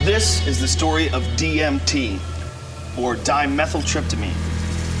This is the story of DMT, or dimethyltryptamine,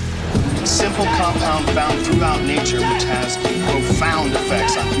 a simple compound found throughout nature which has profound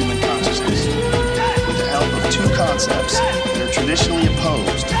effects on human consciousness. With the help of two concepts that are traditionally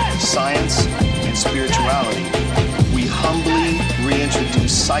opposed, science and spirituality, we humbly reintroduce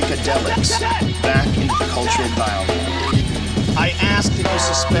psychedelics back into the cultural dialogue. I ask that you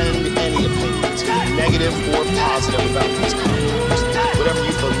suspend any opinions, negative or positive, about these compounds. Whatever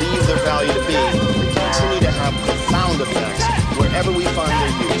you believe their value to be, they continue to have profound effects wherever we find their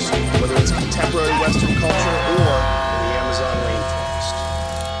use, whether it's contemporary Western culture or in the Amazon rainforest.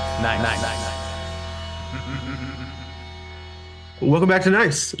 Nice. Welcome back to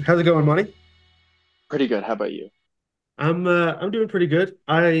Nice. How's it going, Money? Pretty good. How about you? I'm doing pretty good.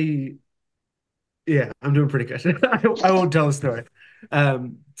 I'm doing pretty good. I won't tell the story.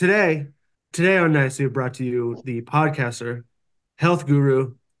 Today on Nice, we have brought to you the podcaster, health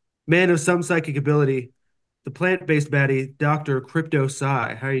guru, man of some psychic ability, the plant-based baddie, Dr. Crypto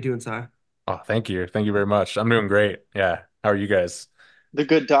Psy. How are you doing, Psy? Oh, thank you. Thank you very much. I'm doing great. Yeah. How are you guys? The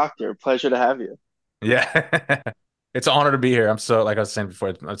good doctor. Pleasure to have you. Yeah. It's an honor to be here. I'm so, like I was saying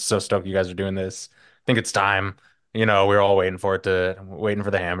before, I'm so stoked you guys are doing this. I think it's time. We're all waiting for the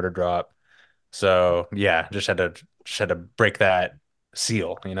hammer to drop. So yeah, just had to break that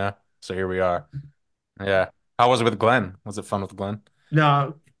seal. So here we are. Yeah. How was it with Glenn? Was it fun with Glenn?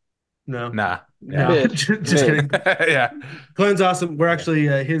 No, no, Nah. Yeah. no. Mid, Just mid. kidding. Yeah. Glenn's awesome. We're Yeah. actually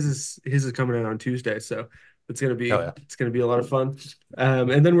his is coming out on Tuesday, so Hell yeah. it's gonna be a lot of fun.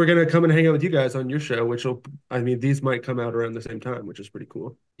 And then we're gonna come and hang out with you guys on your show, these might come out around the same time, which is pretty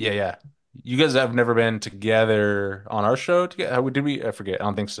cool. Yeah, yeah. You guys have never been together on our show together? Did we? I forget. I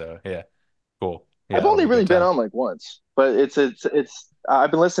don't think so. Yeah. Cool. Yeah, I've that'll only be a good really been time. on like once, but it's.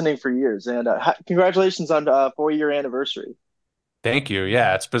 I've been listening for years, and congratulations on 4 year anniversary. Thank you.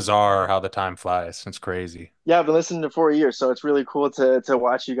 Yeah, it's bizarre how the time flies. It's crazy. Yeah, I've been listening to 4 years, so it's really cool to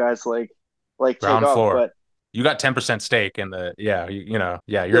watch you guys like take Ground off. floor. But You got 10% stake in yeah, you're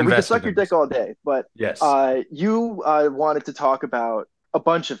yeah, we could invested suck your in dick this. all day. But Yes. you wanted to talk about a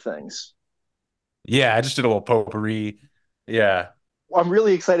bunch of things. Yeah, I just did a little potpourri. Yeah. I'm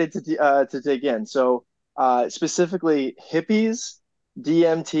really excited to dig in. So specifically hippies,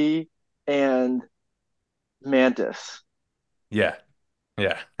 DMT, and mantis. Yeah.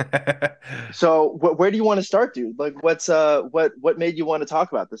 Yeah. So where do you want to start, dude? Like, what made you want to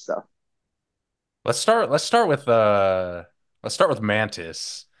talk about this stuff? Let's start with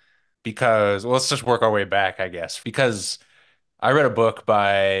Mantis because let's just work our way back, I guess. Because I read a book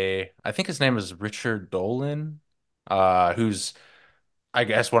by I think his name is Richard Dolan, who's I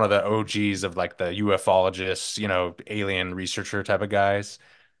guess one of the OGs of like the ufologists, alien researcher type of guys.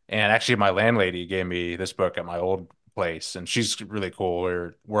 And actually, my landlady gave me this book at my old place, and she's really cool.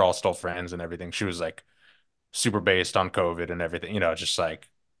 We're all still friends and everything. She was like super based on COVID and everything, just like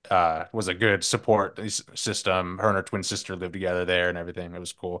was a good support system. Her and her twin sister lived together there and everything. It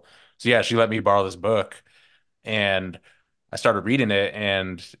was cool. So yeah, she let me borrow this book, and I started reading it,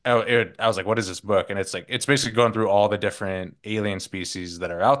 and I was like, "What is this book?" And it's basically going through all the different alien species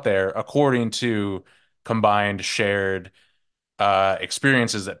that are out there according to combined shared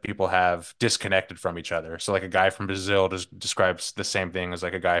experiences that people have disconnected from each other. So, like a guy from Brazil just describes the same thing as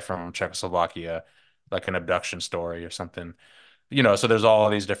like a guy from Czechoslovakia, like an abduction story or something. So there's all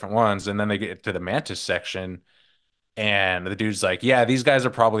these different ones, and then they get to the mantis section. And the dude's like, yeah, these guys are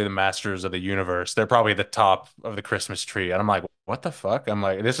probably the masters of the universe. They're probably the top of the Christmas tree. And I'm like, what the fuck? I'm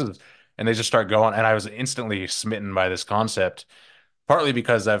like, and they just start going. And I was instantly smitten by this concept, partly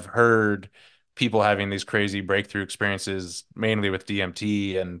because I've heard people having these crazy breakthrough experiences, mainly with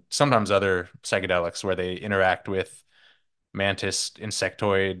DMT and sometimes other psychedelics where they interact with mantis,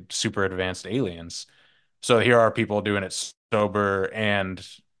 insectoid, super advanced aliens. So here are people doing it sober and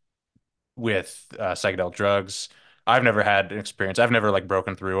with psychedelic drugs. I've never had an experience. I've never like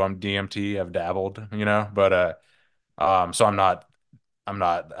broken through on DMT. I've dabbled, but so I'm not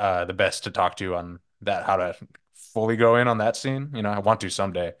the best to talk to on that, how to fully go in on that scene. I want to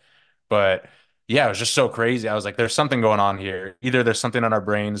someday, but yeah, it was just so crazy. I was like, there's something going on here. Either there's something in our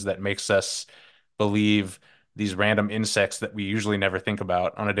brains that makes us believe these random insects that we usually never think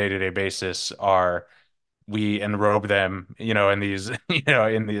about on a day-to-day basis are we enrobe them, in these,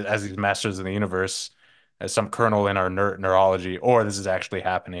 in these as these masters of the universe, as some kernel in our neurology, or this is actually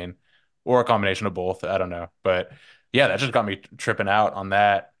happening, or a combination of both. I don't know, but yeah, that just got me tripping out on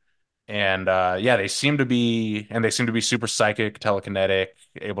that. And yeah, they seem to be super psychic, telekinetic,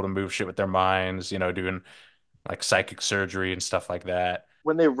 able to move shit with their minds, doing like psychic surgery and stuff like that.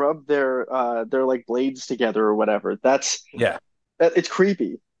 When they rub their like blades together or whatever, Yeah, it's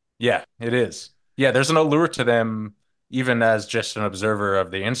creepy. Yeah, it is. Yeah, there's an allure to them, even as just an observer of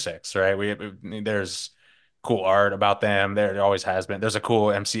the insects, right? There's cool art about them. There always has been. There's a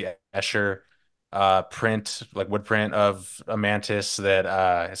cool MC Escher print, like wood print of a mantis that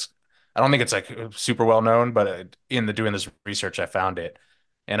I don't think it's like super well known, but in the doing this research, I found it.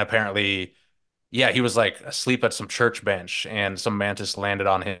 And apparently, yeah, he was like asleep at some church bench and some mantis landed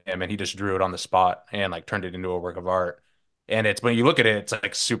on him and he just drew it on the spot and like turned it into a work of art. And it's when you look at it, it's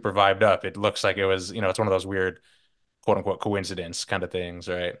like super vibed up. It looks like it was, it's one of those weird quote unquote coincidence kind of things,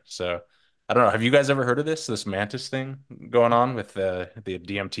 right? So I don't know. Have you guys ever heard of this mantis thing going on with the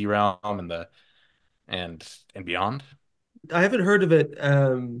DMT realm and the and beyond? I haven't heard of it.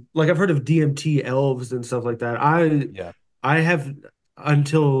 Like I've heard of DMT elves and stuff like that. Yeah. I have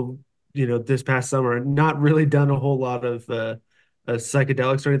until this past summer not really done a whole lot of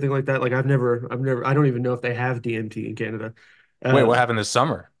psychedelics or anything like that. Like I don't even know if they have DMT in Canada. Wait, what Um, happened this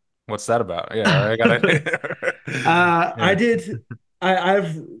summer? What's that about? Yeah, I gotta. I Yeah. did.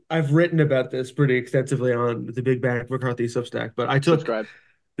 I've written about this pretty extensively on the Big Bang McCarthy Substack, but I took Subscribe.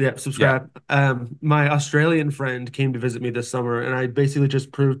 yeah, Yeah. subscribe. My Australian friend came to visit me this summer, and I basically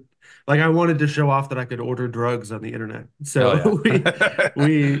just proved, like, I wanted to show off that I could order drugs on the internet. Hell So yeah.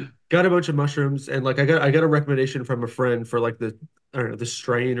 we got a bunch of mushrooms, and like I got a recommendation from a friend for like the I don't know the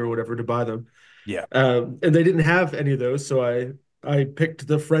strain or whatever to buy them. Yeah. And they didn't have any of those, so I picked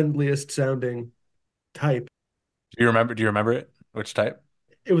the friendliest sounding type. Do you remember it? Which type?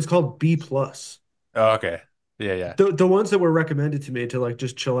 It was called B plus. Oh, okay. Yeah, yeah. The ones that were recommended to me to like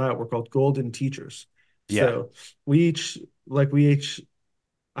just chill out were called golden teachers. Yeah. So we each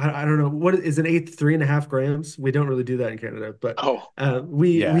I don't know what is an eighth 3.5 grams. We don't really do that in Canada, but Oh,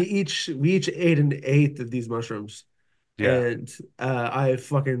 we Yeah. each ate an eighth of these mushrooms, Yeah. and I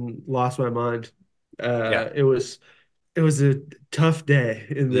fucking lost my mind. Yeah. It was a tough day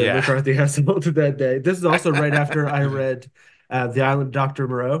in the Yeah. McCarthy household that day. This is also right after I read The Island of Dr.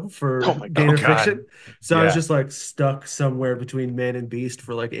 Moreau oh for my Oh Gainer God. Fiction. God. So I was Yeah. just like stuck somewhere between man and beast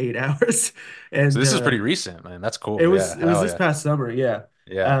for like 8 hours. So And this is pretty recent, man. That's it cool. was Yeah. it was Hell this yeah. past summer, yeah.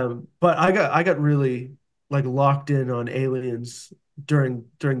 Yeah. But I got really like locked in on aliens during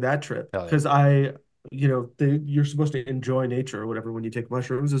that trip Hell yeah. because you're supposed to enjoy nature or whatever when you take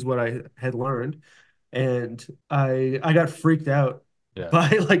mushrooms is what I had learned, and I got freaked out Yeah. by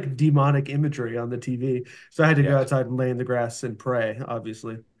like demonic imagery on the TV, so I had to go Yeah. outside and lay in the grass and pray,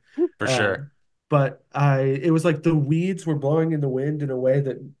 obviously. For sure. Um, but it was like the weeds were blowing in the wind in a way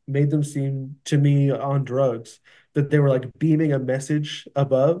that made them seem to me on drugs, that they were like beaming a message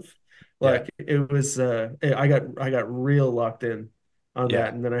above. Yeah. Like it was, I got real locked in on that. Yeah.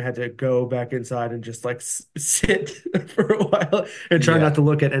 And then I had to go back inside and just like sit for a while and try not Yeah. to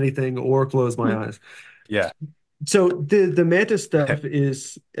look at anything or close my eyes. Yeah. So the mantis stuff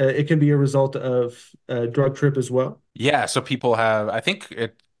is, it can be a result of a drug trip as well. Yeah. So people have, I think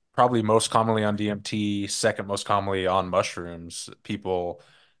it probably most commonly on DMT, second most commonly on mushrooms, people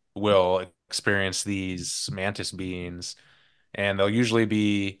will experience these mantis beings. And they'll usually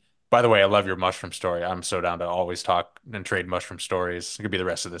be, by the way, I love your mushroom story. I'm so down to always talk and trade mushroom stories. It could be the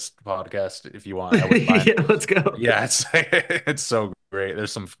rest of this podcast if you want. I wouldn't mind. Yeah, let's go. Yeah, it's it's so great.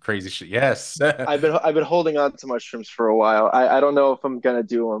 There's some crazy shit. Yes. I've been holding on to mushrooms for a while. I don't know if I'm gonna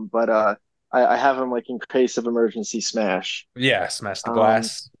do them, but I have them like in case of emergency smash. Yeah, smash the Um,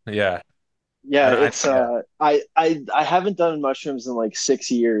 glass. Yeah. yeah, it's Yeah. I haven't done mushrooms in like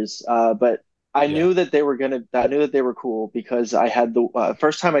 6 years. But Yeah. I knew that they were cool because I had the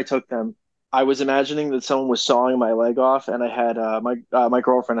first time I took them, I was imagining that someone was sawing my leg off, and I had my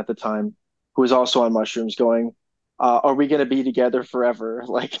girlfriend at the time who was also on mushrooms going, "Are we gonna be together forever?"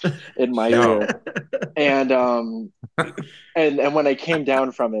 Like in my Yo. ear. And and when I came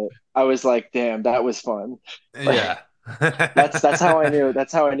down from it, I was like, "Damn, that was fun." Like Yeah. that's how I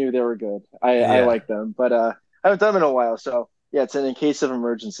knew they were good. I Yeah. like them, but I haven't done them in a while, so yeah, it's in case of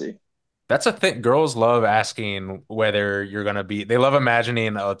emergency. That's a thing. Girls love asking whether you're gonna be. They love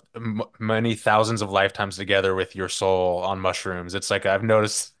imagining many thousands of lifetimes together with your soul on mushrooms. It's like I've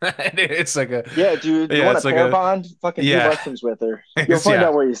noticed. It's like a, Yeah, dude, you yeah. want a It's like pair a, bond? Fucking do yeah. mushrooms with her. You'll It's find yeah.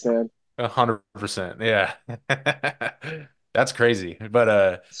 out where you stand. 100%. Yeah. That's crazy.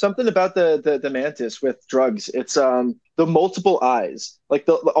 But Something about the mantis with drugs. It's the multiple eyes, like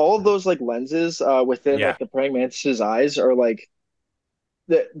all of those like lenses within yeah. like the praying mantis's eyes are like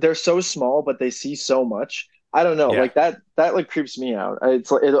they're so small, but they see so much. I don't know, Yeah. like that like creeps me out. It's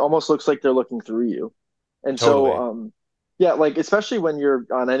like it almost looks like they're looking through you. And so Totally. yeah, like especially when you're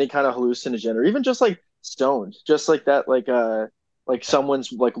on any kind of hallucinogen or even just like stoned, just like that, like like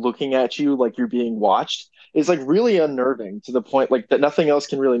someone's like looking at you like you're being watched is like really unnerving to the point like that nothing else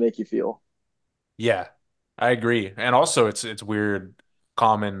can really make you feel. Yeah, I agree. And also it's weird,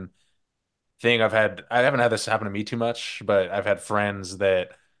 common thing I haven't had this happen to me too much, but I've had friends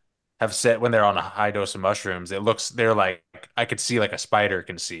that have said when they're on a high dose of mushrooms, they're like I could see like a spider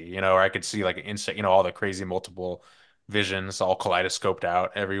can see, or I could see like an insect, all the crazy multiple visions all kaleidoscoped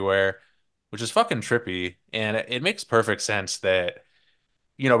out everywhere, which is fucking trippy. And it makes perfect sense that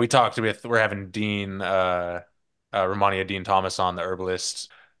we talked with we're having Romania Dean Thomas on, the herbalist.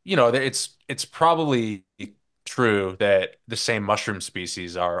 It's probably true that the same mushroom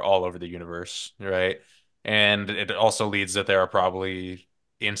species are all over the universe, right? And it also leads that there are probably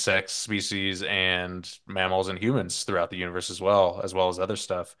insect species and mammals and humans throughout the universe as well as other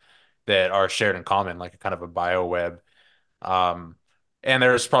stuff that are shared in common, like a kind of a bioweb. Um, and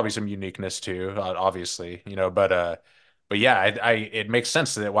there's probably some uniqueness too, obviously, but yeah, it makes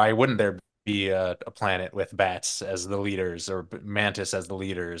sense that why wouldn't there be a planet with bats as the leaders or mantis as the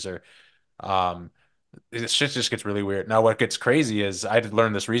leaders or um, this shit just gets really weird. Now, what gets crazy is I did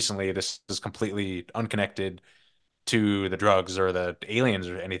learn this recently. This is completely unconnected to the drugs or the aliens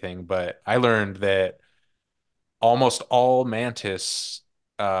or anything, but I learned that almost all mantis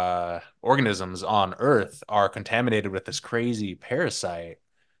organisms on Earth are contaminated with this crazy parasite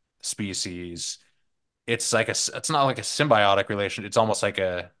species. It's not like a symbiotic relation. It's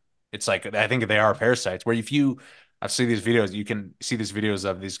like I think they are parasites. Where if you, I've seen these videos, you can see these videos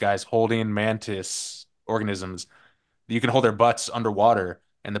of these guys holding mantis organisms. You can hold their butts underwater,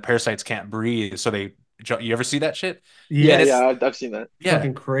 and the parasites can't breathe, so you ever see that shit? Yeah, And Yeah, yeah, it's I've seen that. yeah,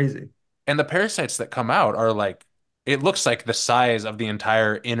 fucking crazy. and the parasites that come out are like it looks like the size of the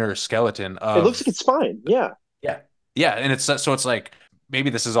entire inner skeleton It looks like of it's fine. Yeah. yeah. Yeah, and it's like maybe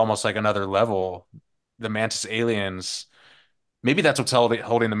this is almost like another level. The mantis aliens, maybe that's what's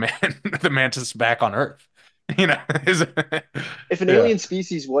holding the the mantis back on Earth. You know, is If an yeah, alien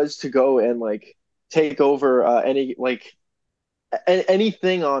species was to go and like take over any like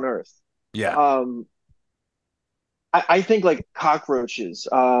anything on Earth, yeah, um, I think like cockroaches,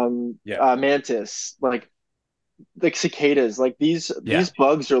 yeah, mantis, like cicadas, like yeah, these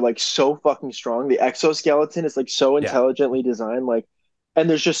bugs are like so fucking strong. The exoskeleton is like so yeah, intelligently designed, like, and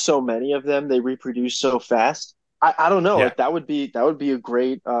there's just so many of them. They reproduce so fast. I don't know, yeah. like that would be a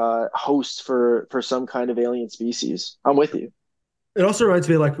great host for some kind of alien species. I'm with you. It also reminds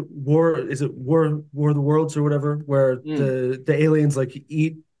me of like War, is it War of the Worlds or whatever, where Mm. the aliens like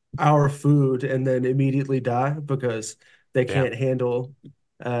eat our food and then immediately die because they Damn. can't handle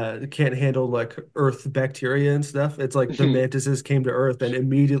like Earth bacteria and stuff. It's like the mantises came to Earth and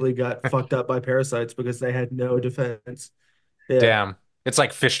immediately got fucked up by parasites because they had no defense. Yeah. Damn. It's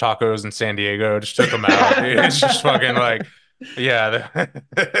like fish tacos in San Diego. Just took them out. It's just fucking like, yeah,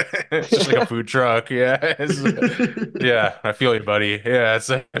 it's just like a food truck. Yeah. Yeah. I feel you, buddy. Yeah. It's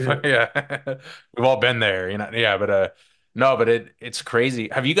like, Yeah. yeah. We've all been there, Yeah. But, no, but it's crazy.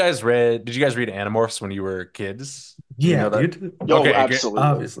 Did you guys read Animorphs when you were kids? You Yeah, know that? dude. Yo, Okay. Good. absolutely.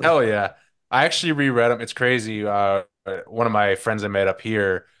 Obviously. Hell yeah. I actually reread them. It's crazy. One of my friends I met up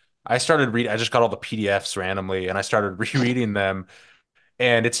here, I just got all the PDFs randomly and I started rereading them.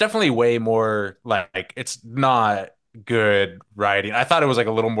 And it's definitely way more like, it's not good writing. I thought it was like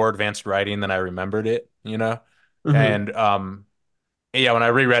a little more advanced writing than I remembered it. Mhm. And, yeah, when I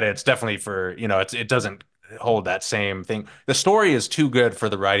reread it, it's definitely it doesn't hold that same thing. The story is too good for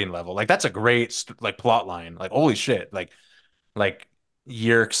the writing level. Like, that's a great, like, plot line. Like, holy shit. Like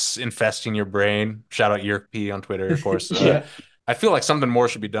Yerks infesting your brain. Shout out Yerk P on Twitter, of course. Yeah. I feel like something more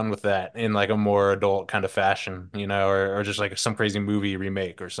should be done with that in like a more adult kind of fashion, or just like some crazy movie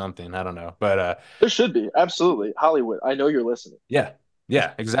remake or something. I don't know. But There should be. Absolutely. Hollywood. I know you're listening. yeah.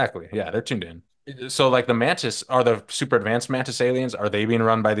 Yeah, exactly. Yeah, they're tuned in. So like the super advanced mantis aliens, are they being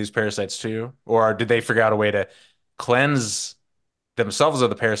run by these parasites too? Or did they figure out a way to cleanse themselves of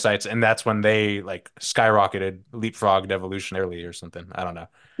the parasites and that's when they like skyrocketed, leapfrogged evolutionarily or something? I don't know.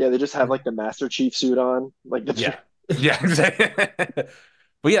 Yeah, they just have like the Master Chief suit on. Like the Yeah. Yeah, exactly.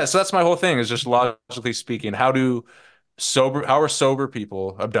 But yeah, so that's my whole thing is just logically speaking, how are sober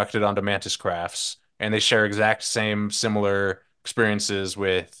people abducted onto mantis crafts and they share exact similar experiences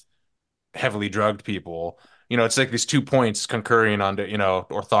with heavily drugged people? It's like these 2 points concurring onto,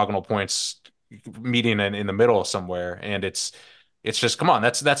 orthogonal points meeting in the middle somewhere. And it's just, come on,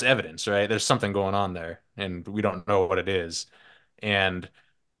 that's evidence, right? There's something going on there and we don't know what it is. And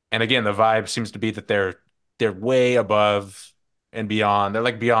and again, the vibe seems to be that they're way above and beyond. They're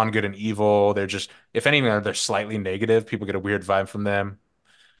like beyond good and evil. They're just, if anything, they're slightly negative. People get a weird vibe from them.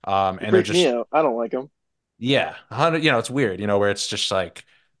 They And they're freak me just, out. I don't like them. Yeah, 100, it's weird, where it's just like,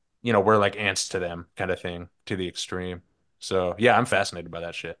 we're like ants to them kind of thing to the extreme. So yeah, I'm fascinated by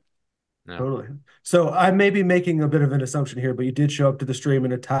that shit. Yeah. Totally. So I may be making a bit of an assumption here, but you did show up to the stream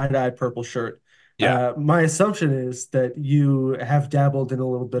in a tie-dye purple shirt. Yeah. My assumption is that you have dabbled in a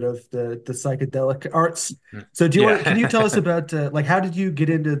little bit of the psychedelic arts. Mm. So can you tell us Yeah. about like how did you get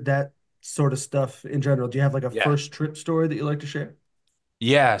into that sort of stuff in general? Do you have like a Yeah. first trip story that you like to share?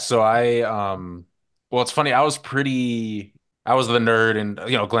 Yeah, so well, it's funny. I was the nerd, and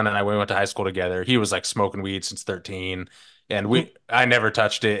Glenn and I, we went to high school together. He was like smoking weed since 13, and I never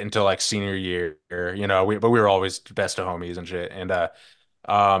touched it until like senior year, but we were always best of homies and shit. And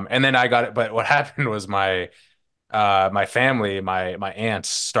then I got it, but what happened was my family, my aunts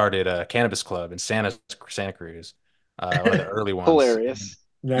started a cannabis club in Santa Cruz, one of the early ones. Hilarious.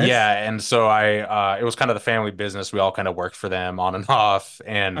 Nice. Yeah, and so it was kind of the family business. We all kind of worked for them on and off,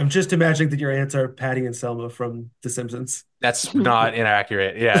 and I'm just imagining that your aunts are Patty and Selma from The Simpsons. that's not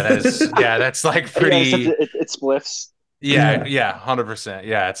inaccurate. Yeah, that's like Yeah, except pretty. it spliffs. Yeah, Yeah. yeah, 100%.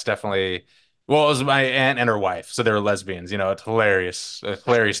 Yeah, it's definitely. Well, it was my aunt and her wife, so they were lesbians. It's hilarious, a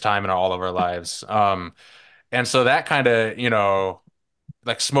hilarious time in all of our lives. And so that kind of,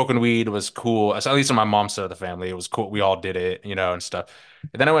 like smoking weed was cool. So at least on my mom's side of the family, it was cool. We all did it, and stuff.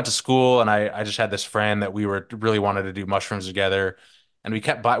 And then I went to school, and I just had this friend that we were really wanted to do mushrooms together, and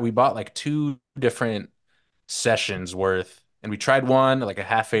we bought like two different sessions worth, and we tried one like a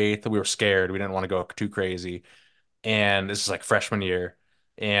half eighth. We were scared. We didn't want to go too crazy, and this is like freshman year,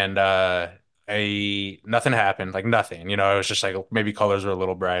 and I nothing happened, like nothing. It was just like maybe colors were a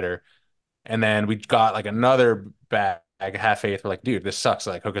little brighter. And then we got like another bag, half eighth. We're like, dude, this sucks.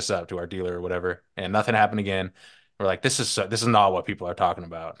 Like, hook us up to our dealer or whatever. And nothing happened again. We're like, this is not what people are talking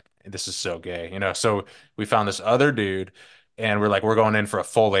about. This is so gay. So we found this other dude, and we're like, we're going in for a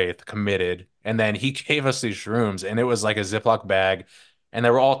full eighth, committed. And then he gave us these shrooms, and it was like a Ziploc bag, and they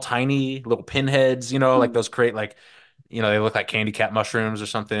were all tiny little pinheads. Like those create like, they look like candy cat mushrooms or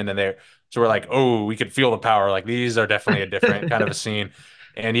something. And they're so we're like, oh, we could feel the power. Like these are definitely a different kind of a scene.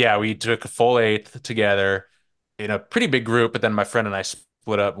 And yeah, we took a full eighth together in a pretty big group, but then my friend and I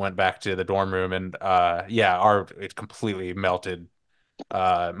split up, went back to the dorm room, and yeah, our it completely melted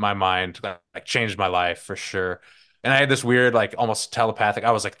my mind, like changed my life for sure. And I had this weird, like almost telepathic.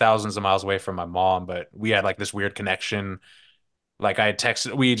 I was like thousands of miles away from my mom, but we had like this weird connection. Like I had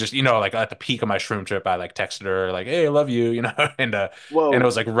texted, we just, like at the peak of my shroom trip, I like texted her like, "Hey, I love you," and it Whoa.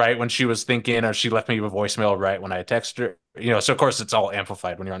 was like right when she was thinking, or she left me a voicemail right when I texted her, So of course it's all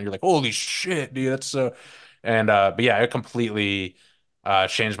amplified when you're on. You're like, "Holy shit, dude, that's so," but yeah, it completely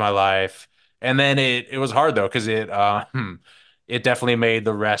changed my life. And then it was hard though because it definitely made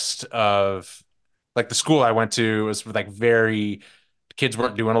the rest of like the school I went to was like very kids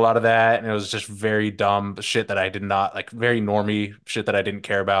weren't doing a lot of that, and it was just very dumb shit that I did not like, very normie shit that I didn't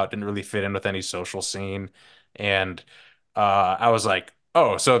care about, didn't really fit in with any social scene. And I was like,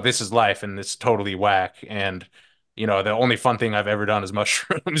 oh, so this is life, and it's totally whack. And the only fun thing I've ever done is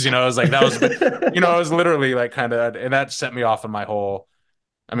mushrooms. I was like, that was, it was literally like kind of, and that set me off on my whole.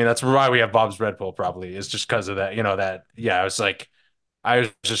 I mean, that's why we have Bob's Red Pill, probably, is just because of that. That, yeah, I was like, I was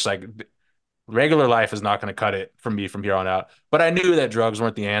just like, regular life is not going to cut it for me from here on out. But I knew that drugs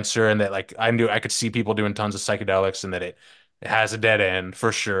weren't the answer, and that like I knew I could see people doing tons of psychedelics, and that it has a dead end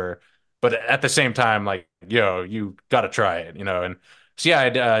for sure. But at the same time, like, you got to try it. And so yeah,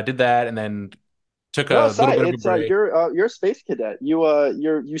 I did that, and then took No, a little Sai, bit of a it's break. you're a space cadet. Yeah,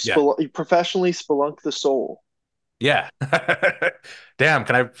 You professionally spelunk the soul. yeah. Damn,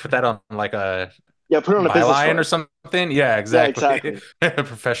 can I put that on like a Yeah, put it on a business byline or card. something? Yeah, Yeah, exactly. exactly.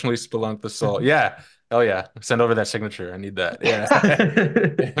 Professionally spelunk the soul. Yeah. Hell yeah. Send over that signature. I need that. Yeah.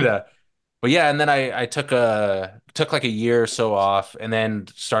 And, but yeah, and then I took like a year or so off, and then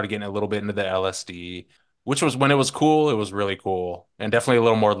started getting a little bit into the LSD, which was when it was cool. It was really cool, and definitely a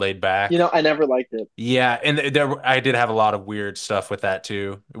little more laid back. I never liked it. Yeah, and there I did have a lot of weird stuff with that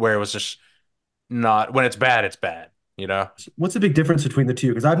too, where it was just not, when it's bad, it's bad. What's the big difference between the two?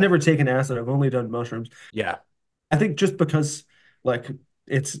 Because I've never taken acid. I've only done mushrooms. Yeah, I think just because like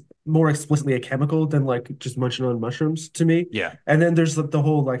it's more explicitly a chemical than like just munching on mushrooms to me. yeah, And then there's the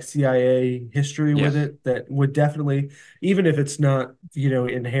whole like CIA history yeah. with it that would definitely, even if it's not,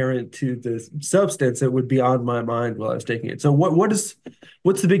 inherent to the substance, it would be on my mind while I was taking it. So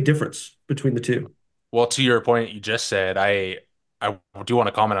what's the big difference between the two? Well, to your point, you just said, I do want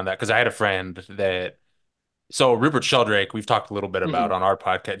to comment on that because I had a friend that. So Rupert Sheldrake, we've talked a little bit about Mm-mm. on our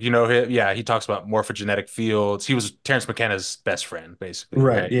podcast. You know him? Yeah, he talks about morphogenetic fields. He was Terrence McKenna's best friend, basically,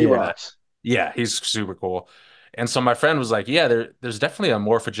 Right. right? Yeah. He Yeah. And rocks. yeah, he's super cool. And so my friend was like, yeah, there's definitely a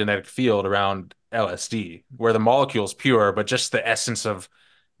morphogenetic field around LSD where the molecule's pure, but just the essence of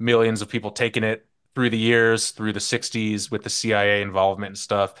millions of people taking it through the years, through the 60s with the CIA involvement and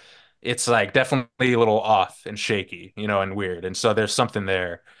stuff. It's like definitely a little off and shaky, and weird. And so there's something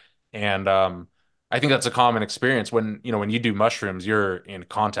there. And I think that's a common experience when you do mushrooms, you're in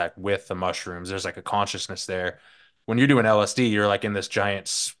contact with the mushrooms. There's like a consciousness there. When you're doing LSD, you're like in this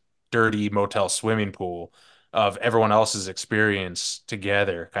giant dirty motel swimming pool of everyone else's experience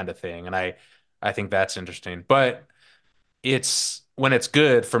together kind of thing. And I think that's interesting. But it's when it's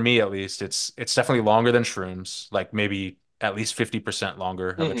good for me at least, it's definitely longer than shrooms, like maybe at least 50% longer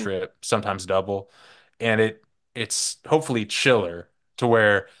of a Hmm. trip, sometimes double. And it's hopefully chiller to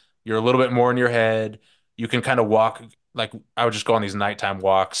where you're a little bit more in your head. You can kind of walk like I would just go on these nighttime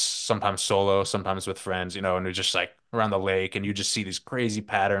walks, sometimes solo, sometimes with friends, and we just like around the lake and you just see these crazy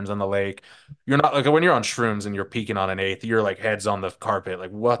patterns on the lake. You're not like when you're on shrooms and you're peeking on an eighth, you're like heads on the carpet,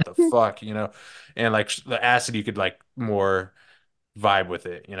 like what the fuck. And like the acid you could like more vibe with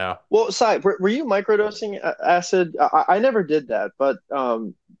it. Well, Sai, were you microdosing acid? I never did that, but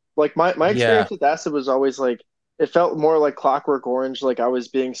like my experience Yeah, with acid was always like it felt more like Clockwork Orange, like I was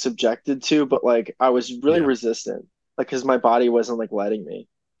being subjected to, but like I was really yeah, resistant, like because my body wasn't like letting me.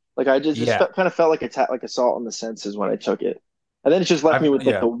 Like I just yeah. kind of felt like like assault on the senses when I took it, and then it just left me I've with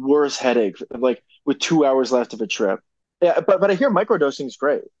like yeah, the worst headache, like with 2 hours left of a trip. Yeah, but I hear microdosing is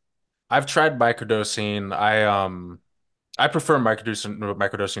great. I've tried microdosing. I prefer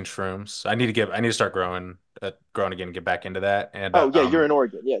microdosing shrooms. I need to start growing again and get back into that. And Oh yeah, you're in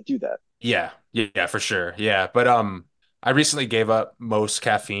Oregon. Yeah, do that. yeah, yeah, for sure. Yeah. But I recently gave up most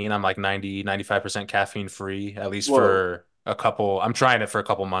caffeine. I'm like 90, 95% caffeine free, at least Whoa. for a couple. I'm trying it for a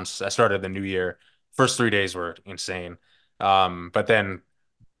couple months. I started the new year. First 3 days were insane. But then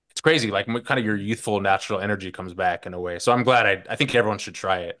it's crazy. Like kind of your youthful natural energy comes back in a way. So I'm glad I think everyone should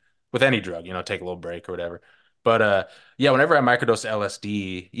try it with any drug, take a little break or whatever. But yeah, whenever I microdosed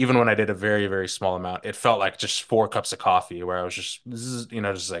LSD, even when I did a very, very small amount, it felt like just 4 cups of coffee where I was just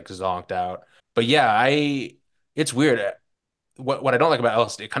like zonked out. But yeah, it's weird. What I don't like about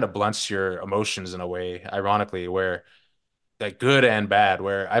LSD, it kind of blunts your emotions in a way, ironically, where like good and bad,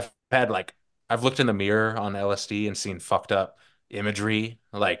 where I've looked in the mirror on LSD and seen fucked up imagery,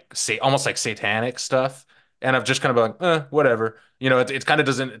 like say almost like satanic stuff. And I've just kind of been like, whatever. It kind of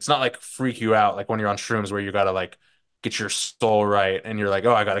doesn't, it's not like freak you out like when you're on shrooms where you gotta like get your soul right and you're like,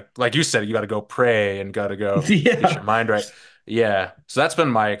 oh, I gotta, like you said, you gotta go pray and gotta go get Yeah. your mind right. Yeah. So that's been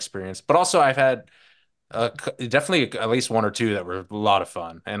my experience. But also I've had definitely at least one or two that were a lot of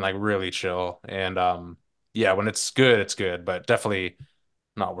fun and like really chill. And yeah, when it's good, it's good, but definitely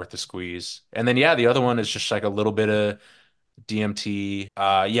not worth the squeeze. And then yeah, the other one is just like a little bit of DMT.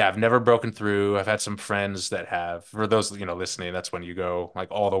 Yeah, I've never broken through. I've had some friends that have. For those, listening, that's when you go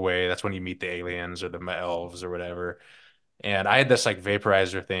like all the way. That's when you meet the aliens or the elves or whatever. And I had this like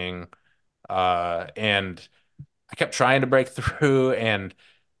vaporizer thing, and I kept trying to break through and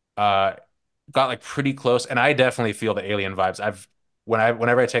uh got like pretty close, and I definitely feel the alien vibes.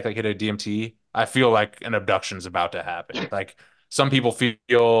 Whenever I take like hit a DMT, I feel like an abduction's about to happen. Like some people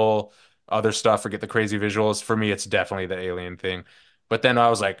feel other stuff or get the crazy visuals. For me, it's definitely the alien thing. But then I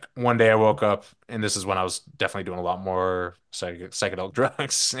was like, one day I woke up, and this is when I was definitely doing a lot more psychedelic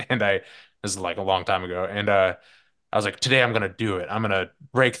drugs, and this is like a long time ago, and I was like, today I'm gonna do it. I'm gonna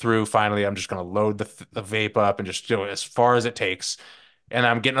break through. Finally, I'm just gonna load the vape up and just do it as far as it takes. And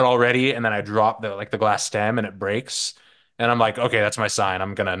I'm getting it all ready, and then I drop the glass stem and it breaks. And I'm like, okay, that's my sign.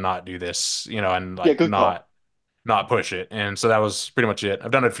 I'm gonna not do this, and Yeah, like good call. not push it. And so that was pretty much it.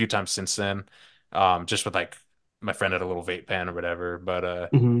 I've done it a few times since then, just with like my friend had a little vape pen or whatever.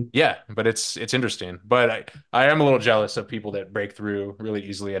 But Mhm. yeah, but it's interesting. But I am a little jealous of people that break through really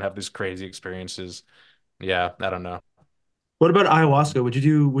easily and have these crazy experiences. Yeah, I don't know. What about ayahuasca? Would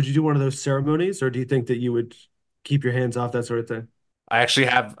you do one of those ceremonies, or do you think that you would keep your hands off that sort of thing? I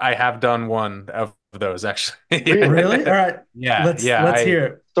have done one of those actually. Really? Really? All right. Yeah, Let's yeah. let's I hear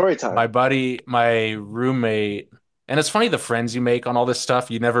it. Story time. my buddy, my roommate, and it's funny the friends you make on all this stuff,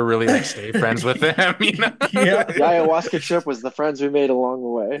 you never really like stay friends with them. The Yeah. ayahuasca trip was the friends we made along the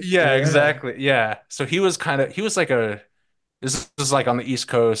way. Yeah, Yeah. exactly. Yeah. So he was like this is like on the East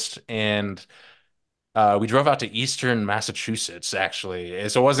Coast, and we drove out to Eastern Massachusetts actually.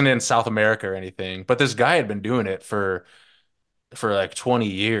 So it wasn't in South America or anything, but this guy had been doing it for like 20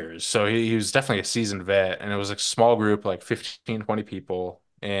 years. So he was definitely a seasoned vet, and it was like a small group, like 15, 20 people.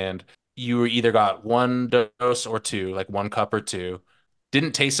 And you either got one dose or two, like 1 cup or two.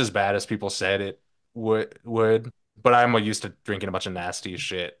 Didn't taste as bad as people said it would. but I'm used to drinking a bunch of nasty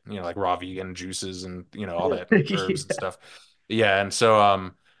shit, like raw vegan juices and all that herbs and Yeah. stuff. Yeah, and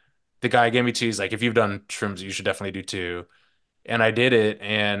so the guy gave me two. He's like, if you've done shrooms, you should definitely do two. And I did it,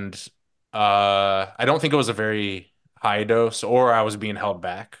 and I don't think it was a very high dose, or I was being held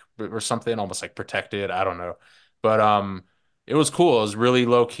back or something, almost like protected. I don't know, but it was cool. It was really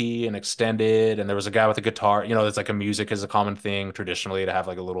low key and extended, and there was a guy with a guitar. There's like a music is a common thing traditionally to have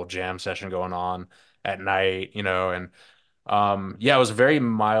like a little jam session going on at night. And yeah, it was very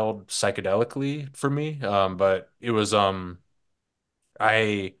mild psychedelically for me, but it was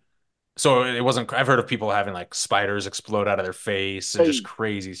I. So it wasn't, I've heard of people having like spiders explode out of their face and just Hey,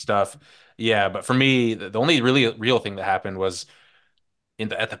 crazy stuff. Yeah, but for me, the only really real thing that happened was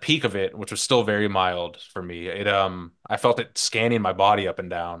at the peak of it, which was still very mild for me. I felt it scanning my body up and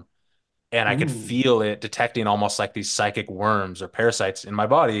down, and I could Ooh. feel it detecting almost like these psychic worms or parasites in my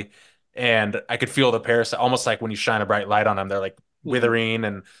body. And I could feel the parasite almost like when you shine a bright light on them, they're like mhm. withering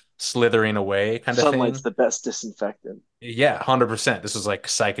and slithering away kind of Sunlight's thing. the best disinfectant. Yeah, 100%. This was like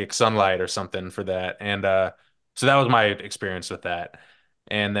psychic sunlight or something for that. And so that was my experience with that.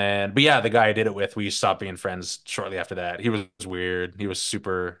 And then but yeah, the guy I did it with, we stopped being friends shortly after that. He was weird. He was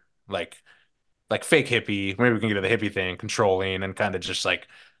super like fake hippie. Maybe we can get to the hippie thing, controlling and kind of just like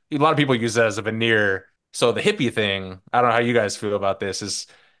a lot of people use that as a veneer. So the hippie thing, I don't know how you guys feel about this, is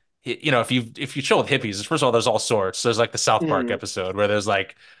if you chill with hippies, first of all, there's all sorts. There's like the South Park Mhm. episode where there's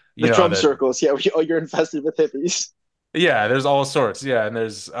like, The you know, drum the circles. Yeah, oh, you're infested with hippies. yeah, there's all sorts. Yeah, and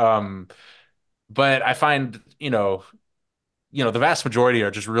there's but I find, the vast majority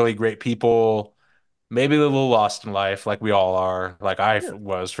are just really great people, maybe a little lost in life, like we all are, like Yeah.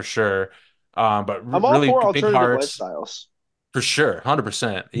 was for sure. But I'm all really for big alternative hearts, lifestyles. for sure,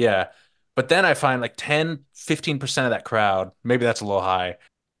 100%. Yeah. But then I find like 10-15% of that crowd, maybe that's a little high,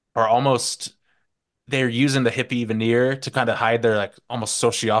 are almost they're using the hippie veneer to kind of hide their like almost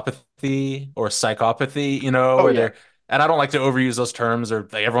sociopathy or psychopathy, Oh where yeah. they're, and I don't like to overuse those terms or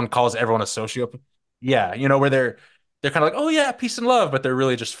like everyone calls everyone a sociopath. Yeah, where they're kind of like, oh yeah, peace and love, but they're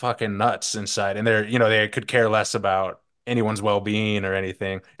really just fucking nuts inside, and they could care less about anyone's well-being or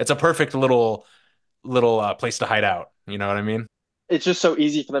anything. It's a perfect little place to hide out. You know what I mean? It's just so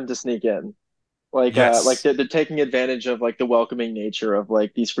easy for them to sneak in. Like Yes. they're taking advantage of like the welcoming nature of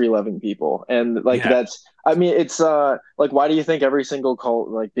like these free loving people. And like Yeah. that's I mean, it's like why do you think every single cult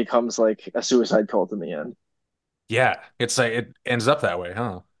like becomes like a suicide cult in the end? Yeah. It's like it ends up that way,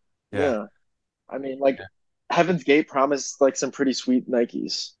 huh? Yeah. Yeah. I mean, like Heaven's Gate promised like some pretty sweet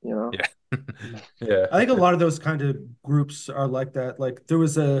Nikes, you know? Yeah. Yeah. I think a lot of those kind of groups are like that. Like there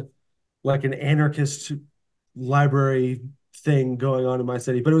was like an anarchist library thing going on in my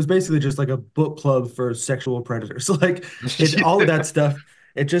city, but it was basically just like a book club for sexual predators. Like it all of that stuff,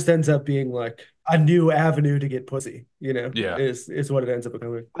 it just ends up being like a new avenue to get pussy, Yeah. is what it ends up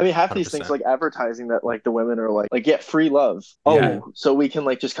becoming. I mean, half these things 100%. like advertising that like the women are like get free love. Yeah. Oh, so we can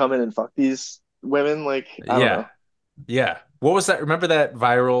like just come in and fuck these women? Like, I don't Yeah. know. Yeah. What was that? Remember that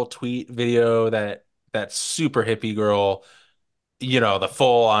viral tweet video that super hippie girl, the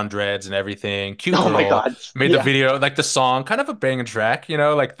full on dreads and everything, cute Oh my girl, God. made the Yeah. video, like the song, kind of a banging track,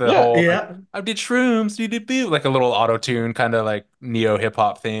 like the Yeah. whole like Yeah. I did shrooms, like a little auto tune kind of like neo hip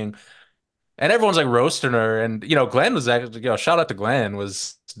hop thing. And everyone's like roasting her. And, Glenn was actually, shout out to Glenn,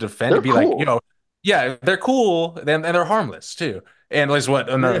 was They're defend be like, cool. yeah, they're cool and they're harmless too. And like what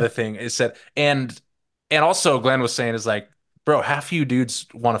Yeah. another thing is said. And also Glenn was saying is like, bro, half you dudes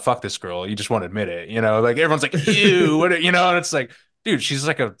want to fuck this girl. You just won't admit it. Like everyone's like, ew, and it's like, dude, she's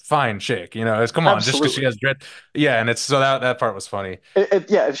like a fine chick, it's come on, just because she Absolutely. has dread. Yeah, and it's so that part was funny.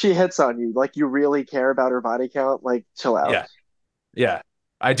 Yeah, if she hits on you, like you really care about her body count, like chill out. Yeah. Yeah.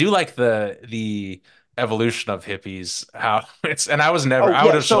 I do like the evolution of hippies, how and Oh I would yeah,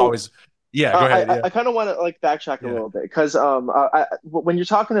 have should so always, yeah, go ahead. I Yeah. kind of want to like backtrack a Yeah. little bit because when you're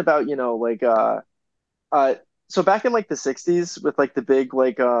talking about uh so back in like the 60s with like the big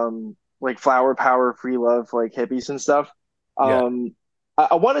like flower power free love like hippies and stuff Yeah. um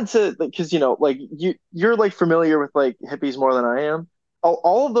I wanted to because like you're like familiar with like hippies more than I am.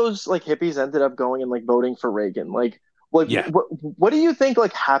 All of those like hippies ended up going and like voting for Reagan. Like Yeah. what do you think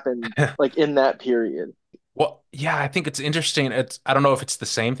like happened like in that period? Well, yeah, I think it's interesting. I don't know if it's the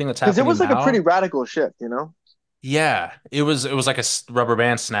same thing that's Because it happening was like a pretty now. radical shift, you know? Yeah. It was like a rubber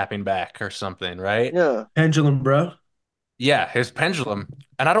band snapping back or something, right? Yeah. Pendulum, bro. Yeah, his pendulum.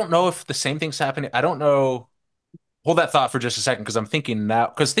 And I don't know if the same thing's happening. I don't know. Hold that thought for just a second because I'm thinking now,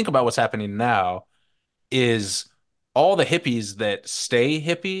 because think about what's happening now is all the hippies that stay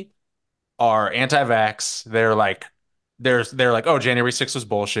hippie are anti-vax. They're like they're like, oh, January 6th was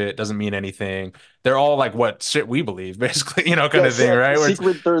bullshit, doesn't mean anything. They're all like what shit we believe, basically, kind Yeah, of thing, right? Where it's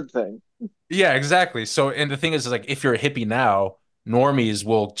secret third thing. yeah, exactly. So, and the thing is like, if you're a hippie now, normies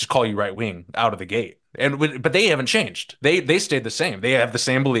will just call you right wing out of the gate, but they haven't changed. They stayed the same. They have the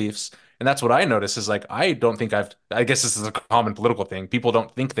same beliefs, and that's what I notice is like, I don't think I've. I guess this is a common political thing. People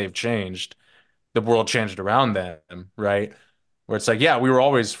don't think they've changed. The world changed around them, right? Where it's like, yeah, we were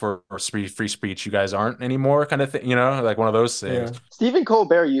always for free speech. You guys aren't anymore, kind of thing. Like one of those things, Yeah. Stephen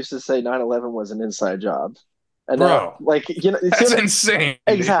Colbert used to say 9/11 was an inside job. And now, bro. like, you see That's what, insane,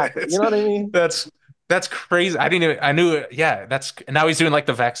 dude. exactly. You know what I mean? That's that's crazy. I didn't even I knew it. Yeah, that's now he's doing like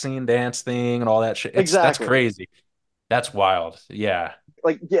the vaccine dance thing and all that shit. That's Exactly. crazy. That's wild. Yeah.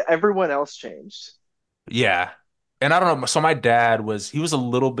 Like, yeah, everyone else changed. Yeah. And I don't know. So my dad he was a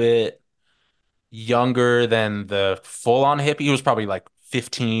little bit younger than the full on hippie. He was probably like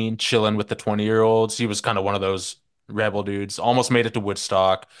 15, chilling with the 20-year-olds. He was kind of one of those rebel dudes. Almost made it to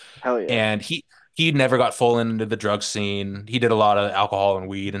Woodstock. Hell yeah. And he never got full into the drug scene. He did a lot of alcohol and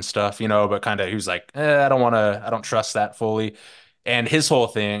weed and stuff, but kind of he was like, I don't trust that fully. And his whole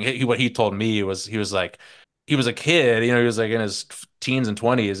thing, what he told me was he was like, he was a kid, he was like in his teens and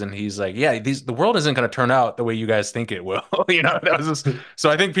 20s, and he's like, yeah, the world isn't going to turn out the way you guys think it will. That was just, so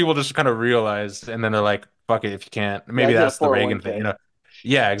I think people just kind of realized, and then they're like, fuck it, if you can't, Yeah, I maybe get a that's the Reagan thing, 401k.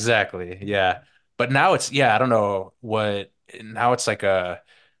 Yeah, exactly. Yeah. But now it's, yeah, I don't know what, now it's like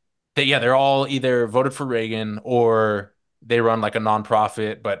they're all either voted for Reagan or they run like a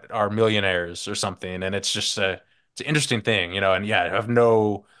nonprofit but are millionaires or something. And it's an interesting thing, and yeah, have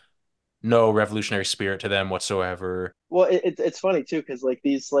no revolutionary spirit to them whatsoever. Well, it's funny too because like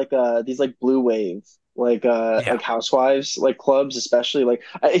these like blue wave Yeah, like housewives like clubs especially like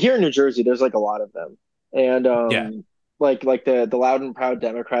here in New Jersey there's like a lot of them and yeah. like the loud and proud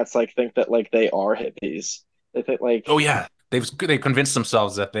Democrats like think that like they are hippies. They think like Oh yeah. They convinced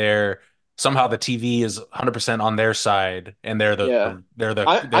themselves that they're somehow the TV is 100% on their side and they're the yeah, they're the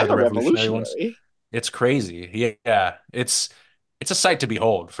they're I'm the a revolutionary ones. revolutionary. It's crazy. Yeah. It's a sight to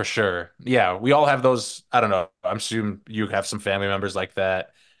behold for sure. Yeah, we all have those. I don't know. I'm assuming you have some family members like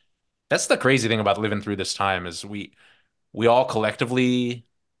that. That's the crazy thing about living through this time is we all collectively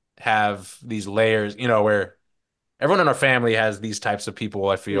have these layers, where everyone in our family has these types of people,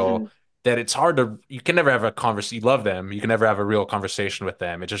 I feel Hmm. that it's hard to you can never have a conversation. You love them. You can never have a real conversation with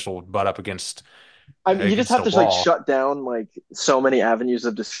them. It just will butt up I mean, you just against have a to like wall. shut down like so many avenues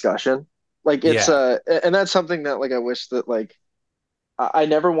of discussion. Like it's Yeah. and that's something that like I wish that like I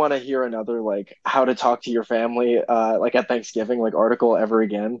never want to hear another like how to talk to your family like at Thanksgiving like article ever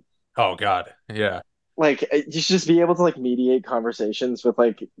again. Oh God. Yeah. Like you should just be able to like mediate conversations with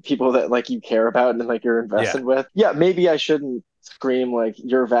like people that like you care about and like you're Yeah. invested with. Yeah, maybe I shouldn't scream like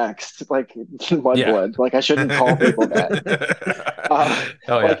you're vaxxed like Yeah. mudblood. Like I shouldn't call people that.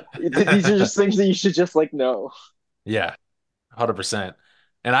 Oh yeah. Like these are just things that you should just like know. Yeah. 100%.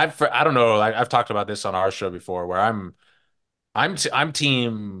 And I don't know, I've talked about this on our show before where I'm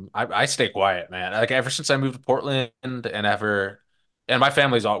team I stay quiet, man. Like ever since I moved to Portland and my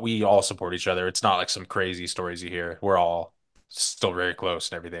family's all we all support each other. It's not like some crazy stories you hear. We're all still very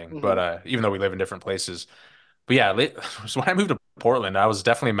close and everything. But Hmm. even though we live in different places. But yeah, so when I moved to Portland, I was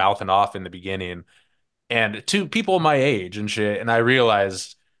definitely mouthing off in the beginning and to people my age and shit, and I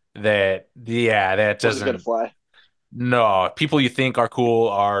realized that yeah, that Wasn't gonna doesn't fly. no, people you think are cool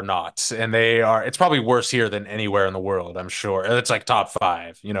are not, and it's probably worse here than anywhere in the world, I'm sure. It's like top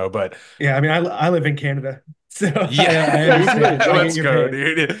five, but Yeah, I mean, I live in Canada, so yeah, I Yeah, you can go to understand. I get let's Toronto. your go, pain.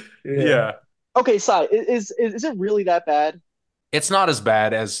 dude. Yeah. Yeah, Okay, Sai, is it really that bad? it's not as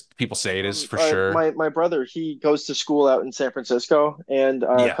bad as people say it is for sure. My brother he goes to school out in San Francisco, and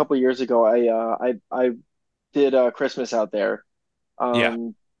a Yeah, couple years ago I did Christmas out there, yeah,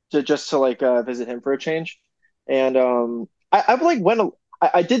 just to like visit him for a change, and I've like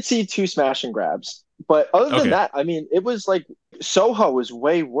I did see two smash and grabs, but other than okay, that, I mean, it was like Soho was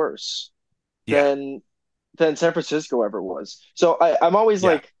way worse yeah, than San Francisco ever was. So I'm always yeah.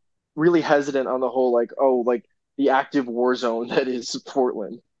 like really hesitant on the whole like oh like the active war zone that is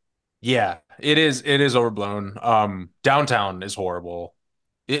Portland. Yeah, it is overblown. Downtown is horrible.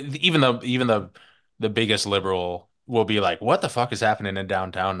 Even the biggest liberal will be like, "What the fuck is happening in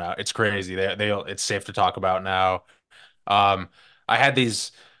downtown now?" It's crazy. It's safe to talk about now. Um, I had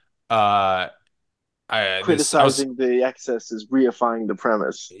these I was Criticizing the excess is reifying the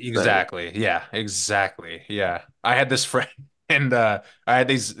premise thing. exactly. Yeah, exactly. Yeah. I had this friend and I had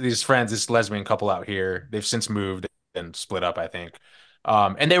these friends, this lesbian couple out here. They've since moved and split up, I think.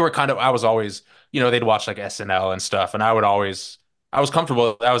 And they were kind of I was always, they'd watch like SNL and stuff, and I was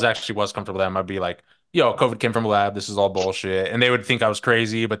comfortable. I was comfortable with them. I'd be like, yo, COVID came from a lab. This is all bullshit. And they would think I was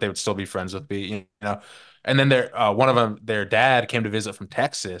crazy, but they would still be friends with me, you know. And then one of them, their dad came to visit from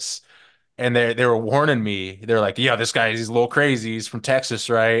Texas, and they were warning me. They're like, "Yeah, this guy, he's a little crazy. He's from Texas,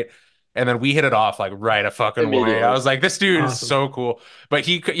 right?" And then we hit it off like right a fucking way. I Immediately. was like, "This dude is Awesome. so cool." But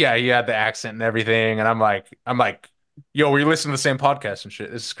yeah, he had the accent and everything, and I'm like, "Yo, we listen to the same podcast and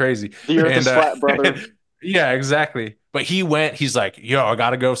shit. This is crazy." The Earth And is flat, brother. yeah, exactly. But he went. He's like, "Yo, I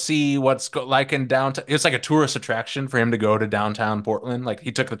gotta go see like in downtown." It's like a tourist attraction for him to go to downtown Portland. Like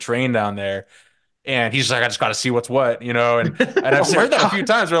he took the train down there and he's like, I just got to see what's what, you know. And I've Oh my heard that a few God.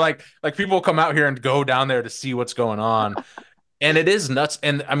 times where like people come out here and go down there to see what's going on, and it is nuts.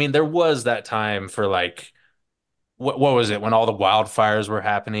 And I mean, there was that time for like what was it when all the wildfires were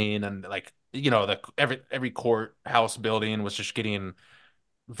happening and like the every courthouse building was just getting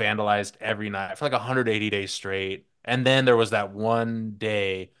vandalized every night for like 180 days straight. And then there was that one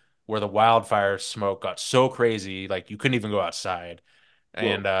day where the wildfire smoke got so crazy, like you couldn't even go outside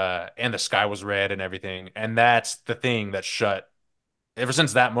Whoa. and the sky was red and everything. And that's the thing that shut ever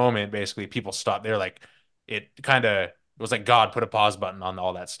since that moment, basically people stopped. They're like it was like God put a pause button on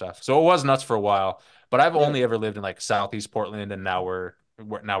all that stuff. So it was nuts for a while. But I've Yeah. only ever lived in like Southeast Portland and now we're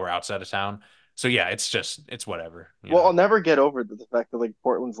outside of town. So yeah, it's whatever, you Well, know. I'll never get over the fact that like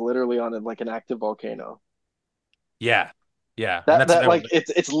Portland's literally on like an active volcano. Yeah. Yeah. And That that's that that, like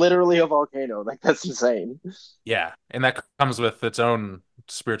it's literally a volcano. Like that's insane. yeah. And that comes with its own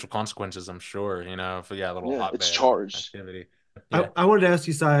spiritual consequences, I'm sure, for yeah, a little Yeah, it's hotbed charged. activity. I, Yeah. I wanted to ask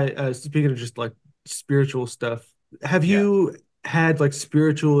you, Sai, speaking of just like spiritual stuff, have Yeah. you had like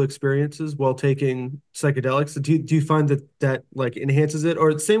spiritual experiences while taking psychedelics? Do you find that like enhances it?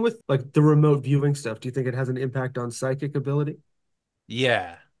 Or same with like the remote viewing stuff. Do you think it has an impact on psychic ability?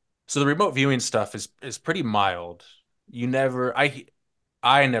 Yeah. So the remote viewing stuff is pretty mild. You never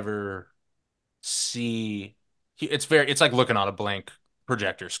I never see it's like looking on a blank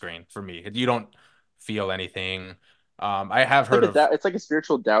projector screen for me. You don't feel anything. I have heard of It's like a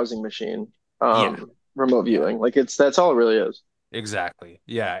spiritual dowsing machine. yeah, Remote yeah, viewing. Like it's that's all it really is. exactly.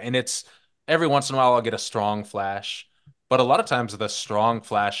 Yeah, and it's every once in a while I'll get a strong flash, but a lot of times the strong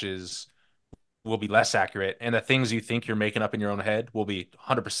flashes will be less accurate, and the things you think you're making up in your own head will be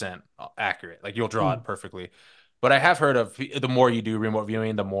 100% accurate. Like you'll draw Hmm. it perfectly. But I have heard of the more you do remote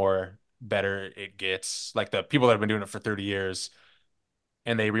viewing, the more better it gets. Like the people that have been doing it for 30 years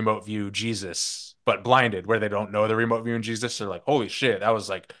and they remote view Jesus, but blinded, where they don't know they're remote viewing Jesus. They're like, holy shit, that was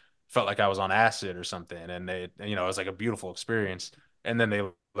like, felt like I was on acid or something. And it was like a beautiful experience. And then they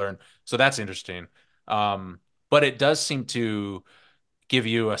learn. So that's interesting. But it does seem to give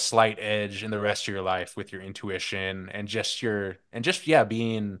you a slight edge in the rest of your life with your intuition and just yeah,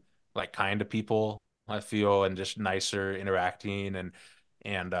 being like kind to people, I feel, and just nicer interacting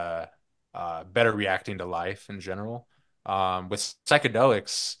and better reacting to life in general. With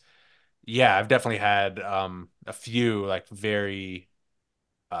psychedelics, yeah, I've definitely had a few like very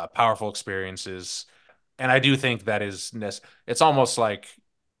powerful experiences, and I do think that it's almost like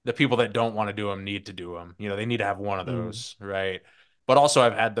the people that don't want to do them need to do them. They need to have one of Mm. those, right? But also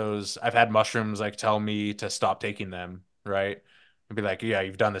I've had mushrooms like tell me to stop taking them, right? And be like, yeah,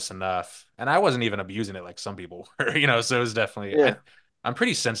 you've done this enough. And I wasn't even abusing it like some people were, so it was definitely Yeah. I'm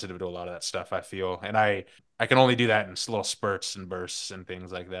pretty sensitive to a lot of that stuff, I feel. And I can only do that in little spurts and bursts and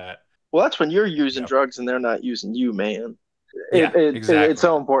things like that. Well, that's when you're using Yeah. drugs and they're not using you, man. Yeah, It's exactly.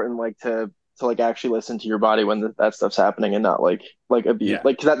 so important like to like actually listen to your body when that stuff's happening and not like abuse Yeah.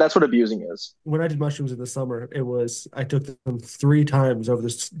 like 'cause that's what abusing is. When I did mushrooms in the summer, I took them 3 times over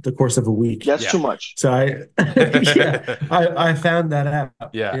the course of a week. That's too Yeah. much. So yeah, I found that out.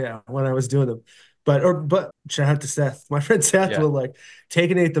 Yeah. Yeah, when I was doing them. But shout out to Seth. My friend Seth Yeah. will like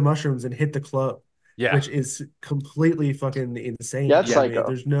take and ate the mushrooms and hit the club, Yeah. which is completely fucking Yeah, insane that's to Yeah. me. psycho.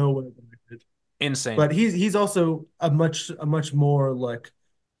 There's no way. Insane. But he's also a much more like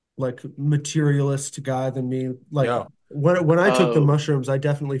materialist guy than me. Like Yo. when I took the Oh, mushrooms, I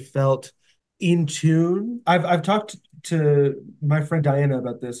definitely felt in tune. I've talked to my friend Diana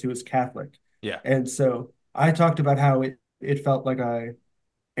about this, who is Catholic, Yeah. and so I talked about how it felt like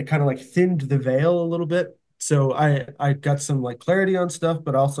it kind of like thinned the veil a little bit. So I got some like clarity on stuff,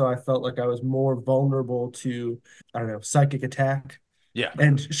 but also I felt like I was more vulnerable to, I don't know, psychic attack. Yeah.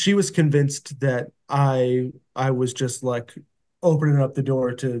 And she was convinced that I was just like opening up the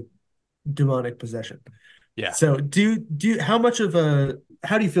door to demonic possession. Yeah. So how do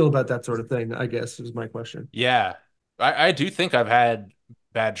you feel about that sort of thing, I guess is my question. Yeah. I do think I've had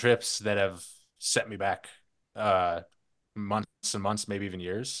bad trips that have set me back uh months and months, maybe even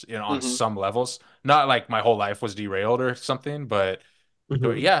years, on hmm. some levels. Not like my whole life was derailed or something, but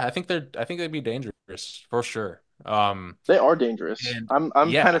So Hmm. yeah, I think they'd be dangerous for sure. They are dangerous. And I'm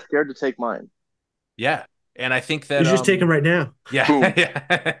kind yeah, of scared to take mine. yeah. And I think You that should just take them right now. yeah, Boom.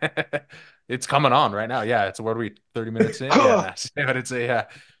 yeah. It's coming on right now. Yeah, it's what are we 30 minutes in? Yeah, no, but it's a yeah.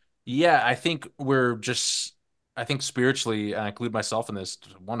 Yeah, I think we're just I think spiritually, and I include myself in this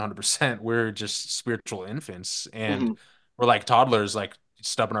 100%, we're just spiritual infants and Hmm. we're like toddlers like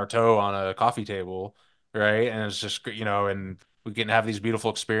stubbing our toe on a coffee table, right? And it's just and we can have these beautiful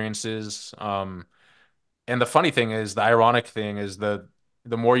experiences. And the funny thing is, the ironic thing is the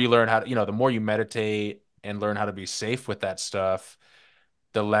more you learn how to, the more you meditate and learn how to be safe with that stuff,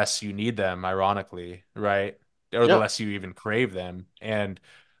 the less you need them, ironically, right? Or the Yep. less you even crave them. And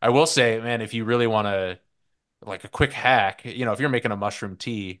I will say, man, if you really want to, like a quick hack, if you're making a mushroom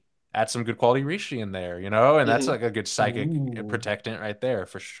tea, add some good quality reishi in there, and that's Hmm. like a good psychic Ooh. protectant right there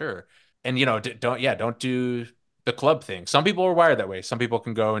for sure. And don't do the club thing. Some people are wired that way. Some people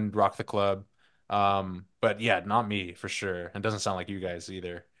can go and rock the club. But yeah, not me for sure. It doesn't sound like you guys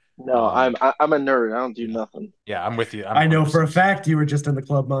either. No, Um, I'm a nerd. I don't do yeah. nothing. Yeah, I'm with you. I'm I know for a 100%. fact you were just in the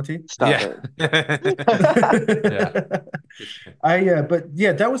club, Monty. Stop Yeah. it. Yeah. But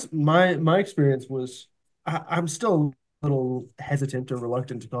yeah, that was my experience was I'm still a little hesitant or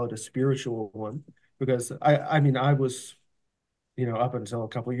reluctant to call it a spiritual one because I mean I was up until a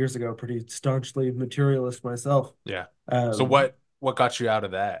couple of years ago pretty staunchly materialist myself. Yeah. So Um, what got you out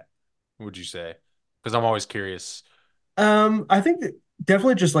of that, would you say? Because I'm always curious. I think that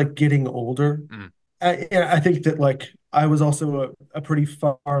definitely just like getting older. Mm, I think that like I was also a pretty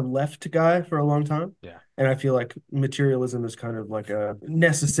far left guy for a long time. yeah. And I feel like materialism is kind of like a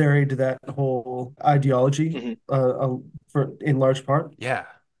necessary to that whole ideology, Hmm. for in large part. Yeah.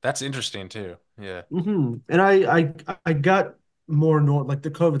 That's interesting too. Yeah. And I got more like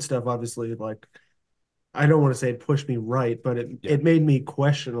the COVID stuff, obviously, like I don't want to say it pushed me right, but it Yeah. it made me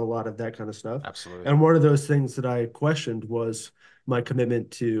question a lot of that kind of stuff. Absolutely. And one of those things that I questioned was my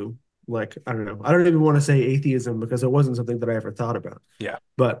commitment to like I don't know. I don't even want to say atheism because it wasn't something that I ever thought about. Yeah.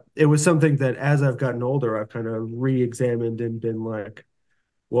 But it was something that as I've gotten older, I've kind of re-examined and been like,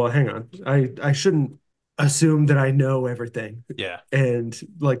 well, hang on. I shouldn't assume that I know everything Yeah. and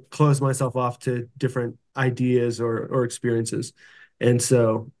like close myself off to different ideas or experiences. And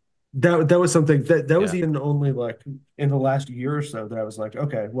so that was something that was Yeah. even only like in the last year or so that I was like,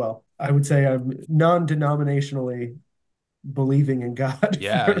 okay, well, I would say I'm non-denominationally believing in God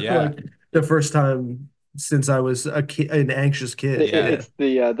Yeah. for Yeah. like the first time since I was a kid, an anxious kid. Yeah.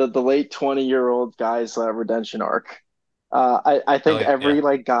 Yeah. It's the late 20-year-old guy's redemption arc. I think Hell yeah. every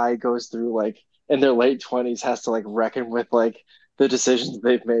like guy goes through like in their late 20s has to like reckon with like the decisions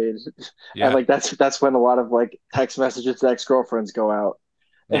they've made, and Yeah. like that's when a lot of like text messages to ex-girlfriends go out.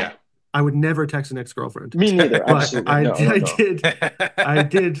 Yeah. I would never text an ex-girlfriend, Me neither, but absolutely no, no, no. I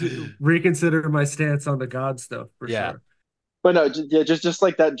did reconsider my stance on the God stuff for Yeah. sure. But no, yeah, just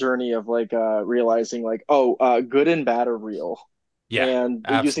like that journey of like realizing like, oh, good and bad are real, Yeah. and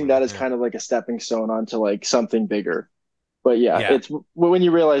using that Absolutely. as Yeah. kind of like a stepping stone onto like something bigger. But yeah, Yeah. it's when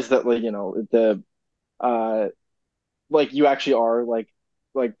you realize that like the uh like you actually are like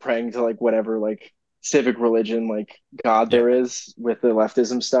praying to like whatever like civic religion like God Yeah. there is with the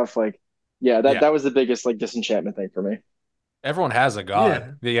leftism stuff. Like, yeah, that Yeah. that was the biggest like disenchantment thing for me. Everyone has a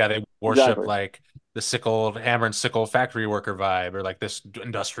god. Yeah. Yeah, they worship Exactly. like the sickle, hammer and sickle factory worker vibe, or like this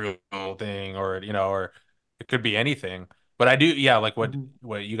industrial thing, or it could be anything. But I do, yeah, like Mhm.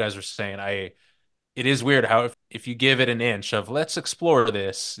 what you guys are saying. It is weird how if you give it an inch of let's explore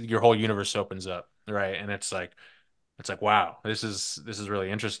this, your whole universe opens up, right? And it's like wow, this is really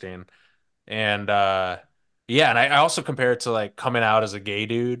interesting. And yeah, and I also compare it to like coming out as a gay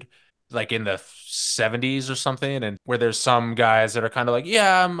dude like in the 70s or something, and where there's some guys that are kind of like,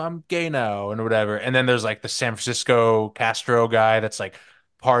 yeah, I'm gay now and whatever. And then there's like the San Francisco Castro guy that's like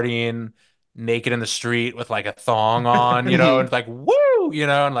partying naked in the street with like a thong on, and Hmm. it's like woo,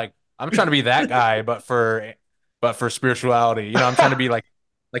 and like I'm trying to be that guy but for spirituality. I'm trying to be like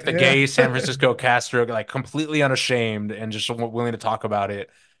the Yeah. gay San Francisco Castro, like completely unashamed and just willing to talk about it.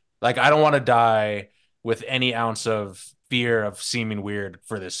 Like I don't want to die with any ounce of fear of seeming weird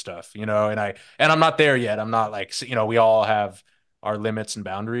for this stuff, and I'm not there yet. I'm not like, we all have our limits and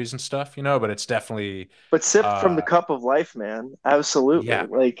boundaries and stuff, but it's definitely But sip from the uh cup of life, man. Absolutely. yeah,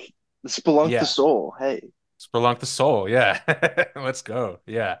 Like spelunk the yeah. soul. Hey. Spelunk the soul. Yeah. Let's go.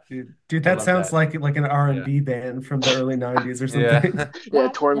 Yeah. Dude, I that love sounds that. like an Yeah. R&B band from the early 90s or Yeah. something. Yeah, Wow,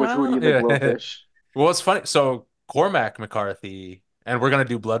 touring with wow. Hootie and the Yeah. Blowfish. Well, it's funny. So Cormac McCarthy, and we're gonna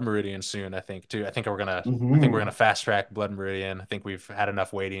do Blood Meridian soon, I think, too. I think we're gonna Hmm. fast track Blood Meridian. I think we've had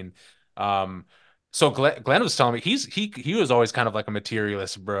enough waiting. Um, So Glenn was telling me he was always kind of like a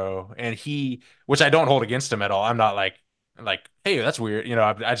materialist bro, and which I don't hold against him at all. I'm not like hey, that's weird,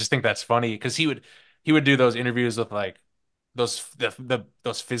 I just think that's funny because he would do those interviews with like those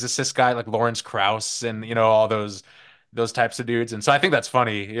physicist guy like Lawrence Krauss and all those types of dudes, and so I think that's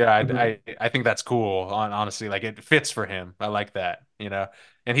funny. Yeah, Mhm. I think that's cool. Honestly, like it fits for him. I like that.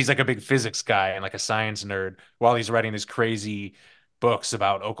 And he's like a big physics guy and like a science nerd while he's writing his crazy books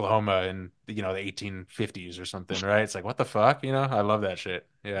about Oklahoma in the 1850s or something, right? It's like what the fuck, I love that shit.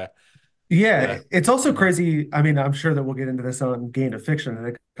 Yeah, Yeah, yeah. it's also Mhm. crazy. I mean, I'm sure that we'll get into this on Gain of Fiction in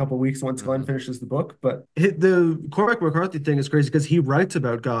a couple of weeks once Glenn Mhm. finishes the book. But the Cormac McCarthy thing is crazy because he writes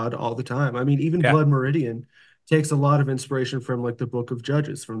about God all the time. I mean, even Yeah, Blood Meridian takes a lot of inspiration from like the Book of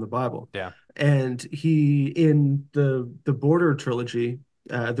Judges from the Bible. yeah, And he in the Border trilogy,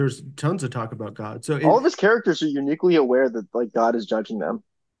 there's tons of talk about God. So All it of his characters are uniquely aware that like God is judging them.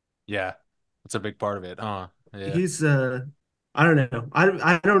 yeah. That's a big part of it. Yeah, he's I don't know.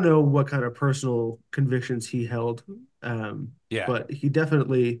 I don't know what kind of personal convictions he held. yeah, But he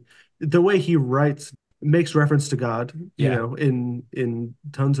definitely the way he writes makes reference to God, yeah. in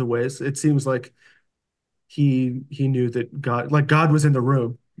tons of ways. It seems like he knew that God was in the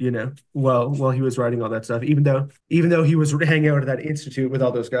room, while he was writing all that stuff, even though he was hanging out at that institute with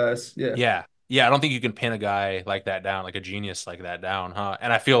all those guys. Yeah. Yeah. Yeah, I don't think you can pin a guy like that down, like a genius like that down, huh?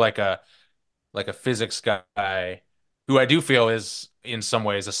 And I feel like a physics guy who I do feel is in some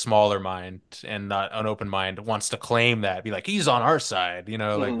ways a smaller mind and not an open mind wants to claim that, be like, he's on our side,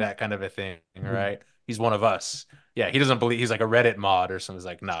 like Hmm. that kind of a thing, Mhm. right? He's one of us. Yeah, he doesn't believe he's like a Reddit mod or something. He's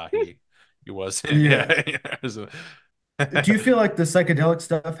like, nah, he wasn't. Yeah. Yeah. Yeah. So- Do you feel like the psychedelic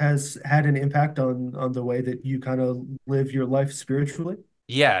stuff has had an impact on the way that you kind of live your life spiritually?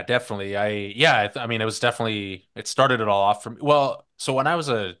 Yeah, definitely. I mean, it started it all off for me. Well, so when I was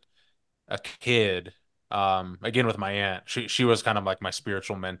a kid, again with my aunt, she was kind of like my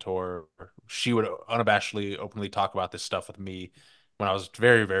spiritual mentor. She would unabashedly, openly talk about this stuff with me when I was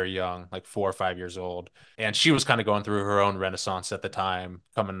very, very young, like 4 or 5 years old. And she was kind of going through her own renaissance at the time,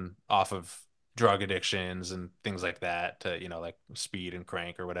 coming off of drug addictions and things like that, to, like speed and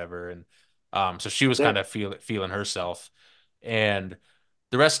crank or whatever. And so she was kind Damn. of feeling herself. And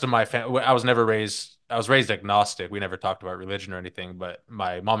the rest of my family, I was raised agnostic. We never talked about religion or anything, but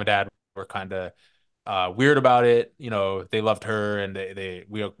my mom and dad were kind of weird about it. They loved her and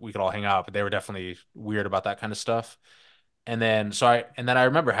we could all hang out, but they were definitely weird about that kind of stuff. And then I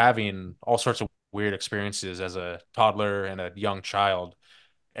remember having all sorts of weird experiences as a toddler and a young child.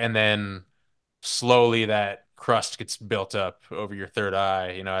 And then slowly that crust gets built up over your third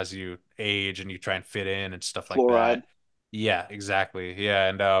eye, as you age and you try and fit in and stuff like Fluoride. that. Yeah, exactly.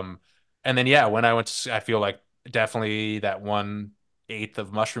 Yeah. And then yeah, when I went to, I feel like definitely that 1/8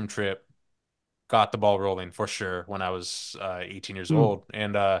 of mushroom trip got the ball rolling for sure when I was 18 years Hmm. old.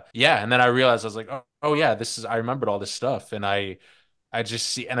 And yeah, and then I realized I was like, oh yeah, I remembered all this stuff. And I just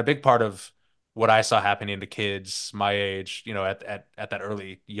see, and a big part of what I saw happening to kids my age, at that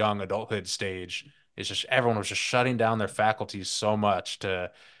early young adulthood stage, is just everyone was just shutting down their faculties so much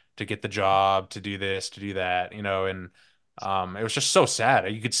to get the job, to do this, to do that, and it was just so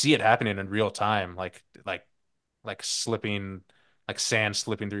sad. You could see it happening in real time, like slipping, like sand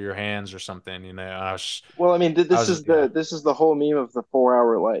slipping through your hands or something, Well, I mean, I was, yeah, this is the whole meme of the 4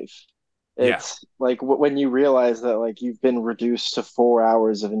 hour life. yeah, It's like when you realize that like you've been reduced to 4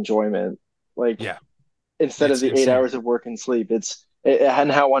 hours of enjoyment, like yeah, instead of it's the eight insane. hours of work and sleep.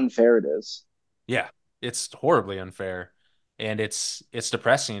 And how unfair it is. Yeah, it's horribly unfair, and it's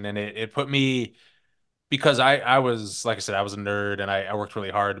depressing, and it put me, because I was, like I said, I was a nerd and I worked really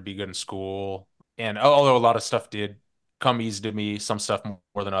hard to be good in school. And although a lot of stuff did come easy to me, some stuff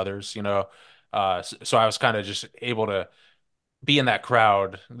more than others, so I was kind of just able to be in that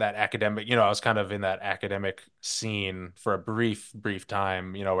crowd, that academic, I was kind of in that academic scene for a brief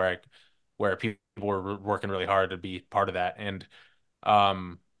time, where people were working really hard to be part of that. And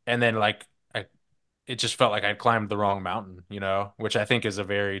then like I it just felt like I'd climbed the wrong mountain, which I think is a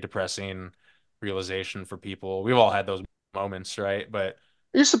very depressing realization for people. We've all had those moments, right? But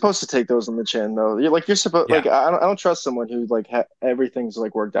You're supposed to take those on the chin, though. You're supposed yeah, like I don't trust someone who like everything's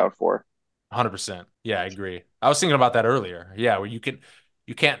like worked out for. 100%. Yeah, I agree. I was thinking about that earlier. Yeah, where you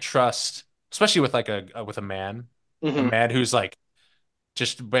can't trust, especially with like with a Hmm. man who's like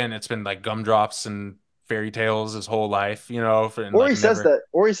it's been like gumdrops and fairy tales his whole life, and like never.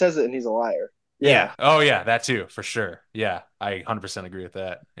 Or he says it, and he's a liar. Yeah. Yeah. Oh yeah, that too, for sure. Yeah, I 100% agree with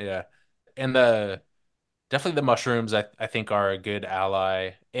that. Yeah. And definitely the mushrooms I think are a good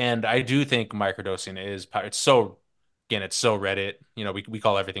ally. And I do think microdosing it's so, again, it's so Reddit, we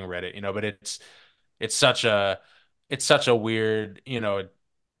call everything Reddit, but it's such a it's such a weird,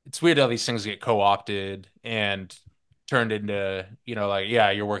 it's weird how these things get co-opted and turned into, like,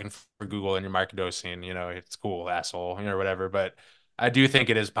 yeah, you're working for Google and you're microdosing, it's cool, asshole, whatever. But I do think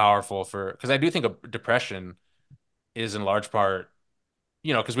it is powerful because I do think depression is in large part,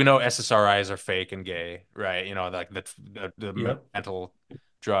 because we know SSRIs are fake and gay, right? Like the Yep. mental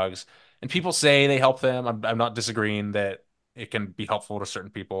drugs, and people say they help them. I'm not disagreeing that it can be helpful to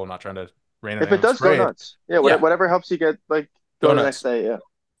certain people. I'm not trying to rain on If it anyone's does, go parade. nuts. Yeah, Yeah, whatever helps you get like go go the next nuts. day. Yeah.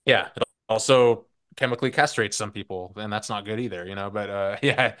 Yeah, it also chemically castrates some people, and that's not good either, But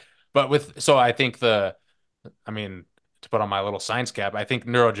yeah, but so I think I mean, to put on my little science cap, I think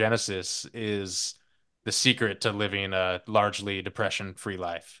neurogenesis is the secret to living a largely depression-free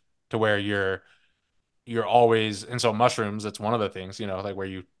life, to where you're always, and so mushrooms, that's one of the things, like where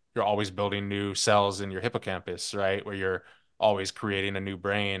you're always building new cells in your hippocampus, right? Where you're always creating a new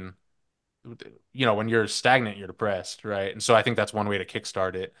brain. When you're stagnant, you're depressed, right? And so I think that's one way to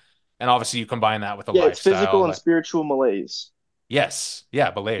kickstart it. And obviously you combine that with a Yeah, it's physical lifestyle, and like, spiritual malaise. yes,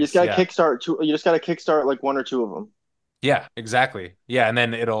 yeah, You just belays, gotta yeah. kickstart two. You just gotta kickstart like one or two of them. Yeah, exactly. Yeah, and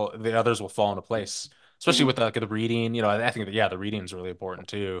then the others will fall into place, especially Hmm. with like the reading. I think that, yeah, the reading is really important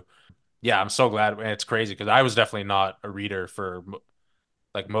too. Yeah, I'm so glad. And it's crazy because I was definitely not a reader for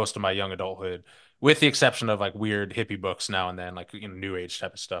like most of my young adulthood, with the exception of like weird hippie books now and then, like, new age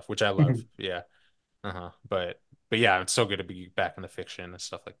type of stuff, which I love. Yeah. Uh-huh. But yeah, it's so good to be back in the fiction and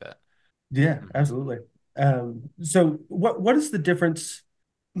stuff like that. Yeah, Mhm. absolutely. So what is the difference?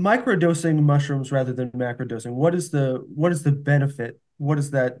 Microdosing mushrooms rather than macrodosing. What is the benefit? What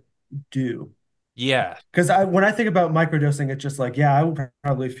does that do? Yeah. Because when I think about microdosing, it's just like, yeah, I would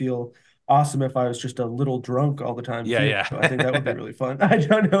probably feel awesome if I was just a little drunk all the time Yeah, too. I think that would be yeah. really fun. I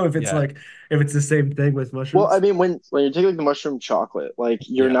don't know Yeah. if it's the same thing with Well, I mushrooms. mean, when you take like the mushroom chocolate, like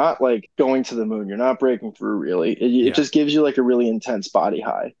you're Yeah. not like going to the moon. You're not breaking through really. It Yeah. just gives you like a really intense body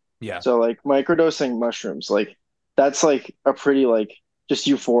high. Yeah. So like microdosing mushrooms, like that's like a pretty like just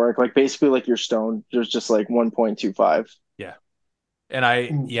euphoric, like basically like you're stoned. There's just like 1.25. Yeah. And I,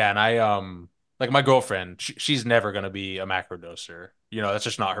 Mm, yeah, and I, like my girlfriend, she's never gonna be a macrodoser. That's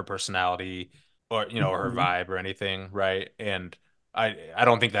just not her personality, or her mhm, vibe or anything, right? And I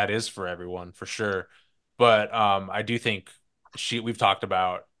don't think that is for everyone, for sure. But I do think we've talked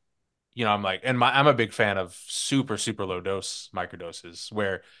about, I'm like, and I'm a big fan of super, super low dose microdoses,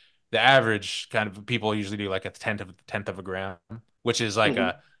 where the average kind of people usually do like a tenth of a gram, which is like Hmm.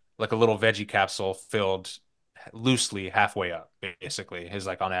 a little veggie capsule filled loosely halfway up, basically, is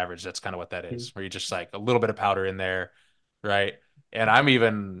like on average. That's kind of what that mm, is, where you just like a little bit of powder in there, right? And I've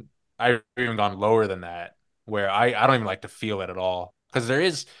even gone lower than that, where I don't even like to feel it at all.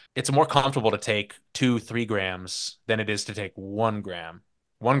 Because it's more comfortable to take 2, 3 grams than it is to take 1 gram.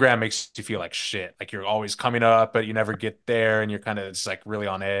 1 gram makes you feel like shit. Like you're always coming up, but you never get there, and you're kind of it's like really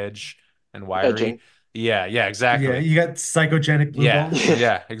on edge and wiry. Edging. Yeah, yeah, yeah, exactly. you got psychogenic blue Yeah, balls.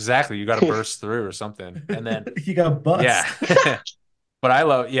 yeah, exactly. You got to burst through or something. And then, You got yeah. bust.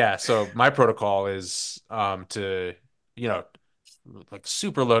 But yeah, so my protocol is to, you know, like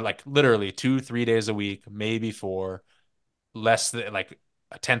super low, like literally 2, 3 days a week, maybe 4, less than like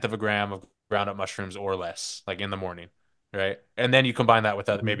a tenth of a gram of ground up mushrooms or less, like in the morning, right? And then you combine that with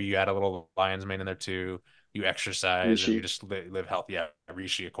maybe you add a little lion's mane in there too. You exercise and you Rishi. just live healthy. Yeah,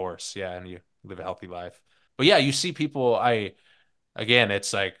 reishi, of course. Yeah, and you live a healthy life. But yeah, you see people. Again,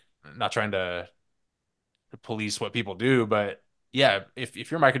 it's like not trying to police what people do, but yeah, if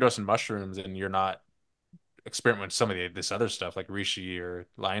you're microdosing mushrooms and you're not experimenting with some of this other stuff like reishi or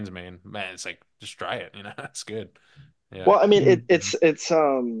lion's mane, man, it's like just try it. It's good. Yeah. Well, I mean, it, Mhm. it's it's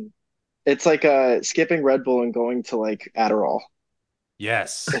um it's like skipping Red Bull and going to like Adderall.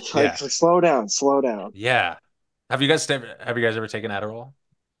 Yes. It's like Yeah. slow down, slow down. Yeah. Have you guys ever taken Adderall?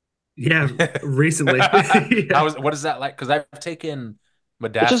 Yeah, recently. Yeah. What is that like? Because I've taken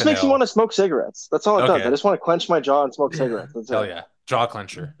It just makes me want modafinil. to smoke cigarettes. That's all it does. I Okay. just want to clench my jaw and smoke Yeah. cigarettes. That's Hell it. yeah. Jaw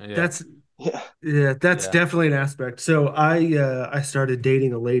clencher. Yeah. That's Yeah. Yeah, that's Yeah. definitely an aspect. So I started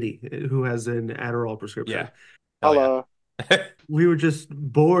dating a lady who has an Adderall Yeah. prescription. Hell yeah. Hello. We were just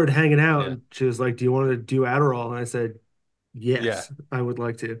bored hanging out, Yeah. and she was like, "Do you want to do Adderall?" And I said, Yeah. "Yes, I would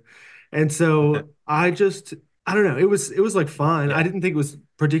like to." And so I don't know. It was like fine. I Yeah. didn't think it was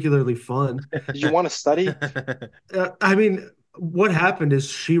particularly fun. Did you want to study? I mean, what happened is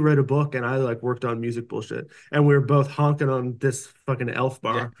she read a book and I like worked on music bullshit, and we were both honking on this fucking elf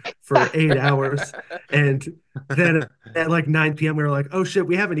Yeah. bar for 8 hours, and then at like 9 p.m. we were like, oh shit,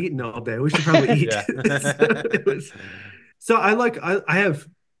 we haven't eaten all day. We should probably eat. Yeah. So it was so I have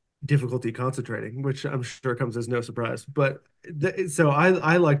difficulty concentrating, which I'm sure comes as no surprise. But so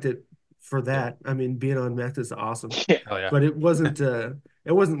I liked it for Yeah. that. I mean, being on meth is awesome, Yeah. Hell yeah. but it wasn't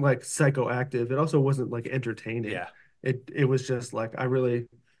like psychoactive. It also wasn't like entertaining. Yeah. It was just like I really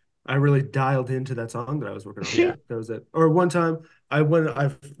dialed into that song that I was working on. Yeah. That was it. Or one time I've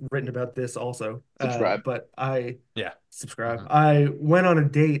written about this also, Subscribe. but I Yeah. subscribe. Hmm. I went on a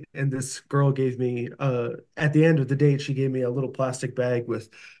date and this girl gave me at the end of the date she gave me a little plastic bag with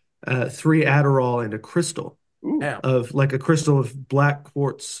three Adderall and a crystal Ooh. Damn. of like a crystal of black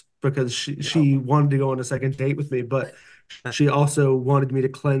quartz because Yo. she wanted to go on a second date with me, but she also wanted me to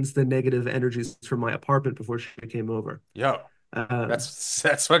cleanse the negative energies from my apartment before she came over. Yo. Um,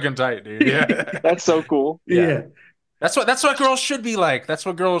 That's fucking tight, dude. Yeah. That's so cool. Yeah. yeah. That's what girls should be like. That's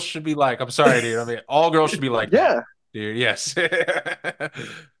what girls should be like. I'm sorry, dude. I mean, all girls should be like that, Yeah. dude. Yes.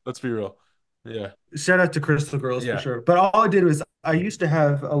 Let's be real. Yeah. Shout out to Crystal Girls for Yeah. sure. But all I did was I used to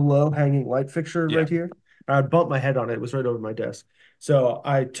have a low hanging light fixture Yeah. right here. I'd bump my head on it. It was right over my desk. So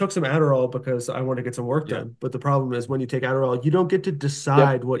I took some Adderall because I wanted to get some work Yeah. done. But the problem is when you take Adderall, you don't get to Yep.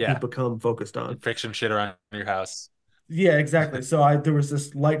 decide what you Yeah. become focused You're on. fixing shit around your house. Yeah, exactly. So I there was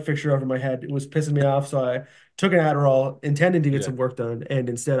this light fixture over my head. It was pissing me off. So I took an Adderall, intending to get Yeah. some work done, and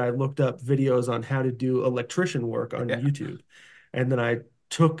instead I looked up videos on how to do electrician work on Yeah. YouTube. And then I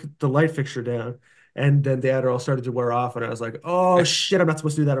took the light fixture down, and then the Adderall started to wear off, and I was like, "Oh shit, I'm not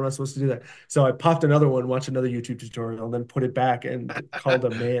supposed to do that. I'm not supposed to do that." So I popped another one, watched another YouTube tutorial, and then put it back and called a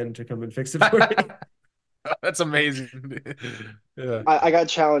man to come and fix it for me. That's amazing. Yeah. I got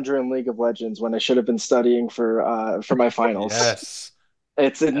Challenger in League of Legends when I should have been studying for my finals. Yes.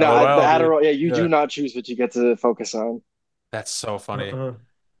 It's not the LOL, dude. Adderall. Yeah, you do Yeah. not choose what you get to focus on. That's so funny. Uh-uh.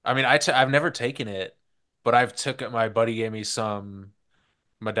 I mean, I've never taken it, but I've took it. My buddy gave me some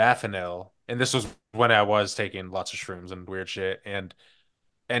modafinil, and this was when I was taking lots of shrooms and weird shit, and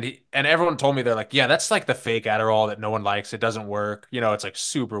everyone told me they're like, yeah, that's like the fake Adderall that no one likes. It doesn't work. It's like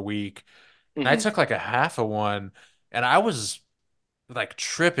super weak. And I Hmm. took like a half of one, and I was like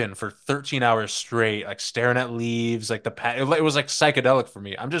tripping for 13 hours straight, like staring at leaves, like it was like psychedelic for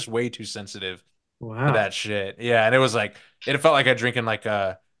me. I'm just way too sensitive to Wow. that shit. Yeah, and it felt like I drinking like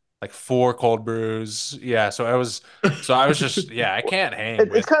four cold brews. Yeah, so I was just yeah, I can't hang It's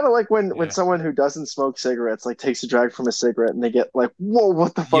with kind of like when yeah. someone who doesn't smoke cigarettes like takes a drag from a cigarette and they get like, "Whoa,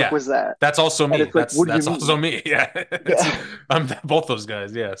 what the fuck Yeah. was that?" That's also And me. it's like, That's "What do you that's mean?" also me. Yeah. Yeah, I'm both those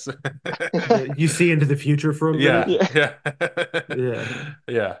guys, yes. Yeah, you see into the future for a minute. Yeah. yeah. Yeah. Yeah.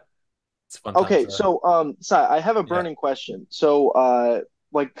 Yeah. It's fun times Okay, though. so Sai, I have a Yeah. burning question. So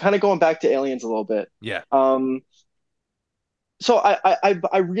like kind of going back to aliens a little bit. Yeah. Um, so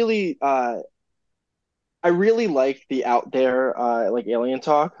I really like the out there like alien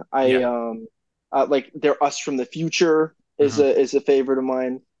talk. Yeah. Like they're us from the future Hmm. is a favorite of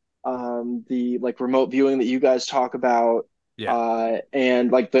mine. The like remote viewing that you guys talk about, Yeah.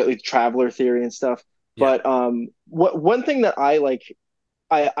 and like the like, traveler theory and stuff. Yeah. But what one thing that I like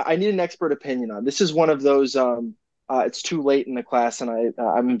I need an expert opinion on. This is one of those it's too late in the class and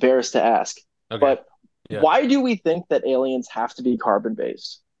I'm embarrassed to ask. Okay. But Yeah. why do we think that aliens have to be carbon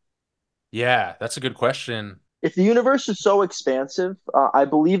based? Yeah, that's a good question. If the universe is so expansive, I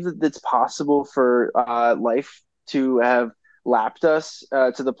believe that it's possible for life to have lapped us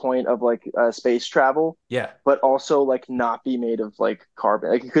to the point of like space travel, Yeah. but also like not be made of like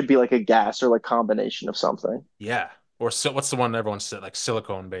carbon. Like it could be like a gas or like combination of something. Yeah. Or so what's the one everyone said like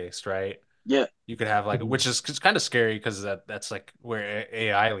silicone based, right? Yeah, You could have like Mhm. which is kind of scary because that's like where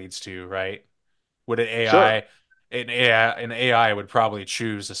AI leads to, right? Would sure. an AI would probably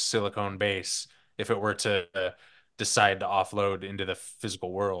choose a silicone base if it were to decide to offload into the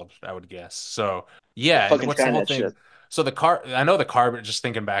physical world, I would guess. So Yeah, yeah, and fucking what's the whole Skynet thing? shit. So I know the carbon, just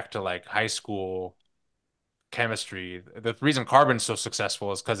thinking back to like high school chemistry, the reason carbon's so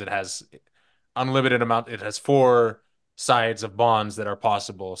successful is because it has unlimited amount, it has four sides of bonds that are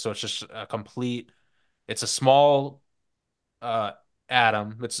possible. So it's just it's a small uh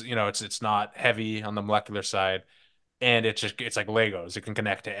atom. It's not heavy on the molecular side, and it's like Legos. It can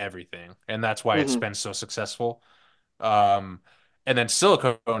connect to everything, and that's why it's Hmm. been so successful. Um, and then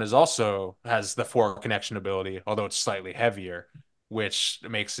silicone is also has the four connection ability, although it's slightly heavier, which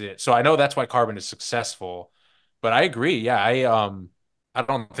makes it so I know that's why carbon is successful. But I agree, yeah, I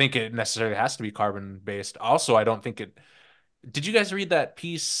don't think it necessarily has to be carbon based. Also, I don't think it did you guys read that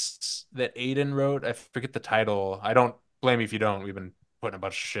piece that Aiden wrote? I forget the title. I don't blame you if you don't. We've been putting a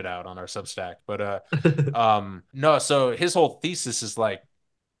bunch of shit out on our Substack. But no, so his whole thesis is like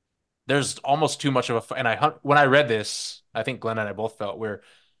there's almost too much of a and when I read this, I think Glenn and I both felt we're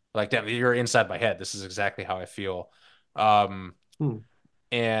like, damn, you're inside my head. This is exactly how I feel. Um, Hmm.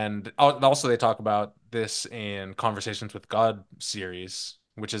 and also they talk about this in Conversations with God series.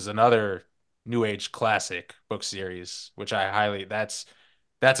 which is another New Age classic book series, which I highly that's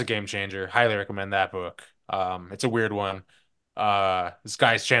a game changer. Highly recommend that book. It's a weird one. This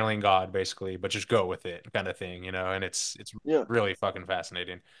guy's channeling God basically, but just go with it kind of thing, you know, and it's Yeah. really fucking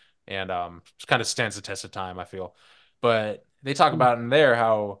fascinating. And just kind of stands the test of time, I feel. But they talk Mm. about in there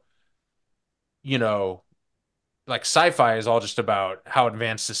how, you know, like sci-fi is all just about how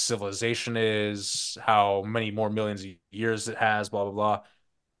advanced this civilization is, how many more millions of years it has, blah blah blah.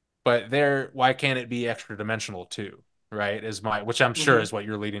 But there, why can't it be extra dimensional too? Right? Is my which I'm sure Hmm. is what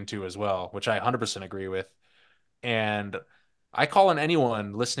you're leading to as well, which I 100% agree with. And I call on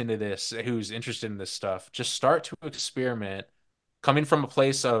anyone listening to this who's interested in this stuff, just start to experiment coming from a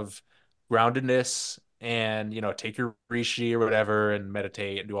place of groundedness and, you know, take your reishi or whatever and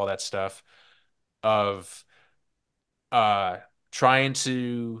meditate and do all that stuff of uh trying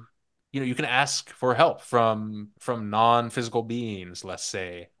to, you know, you can ask for help from non-physical beings, let's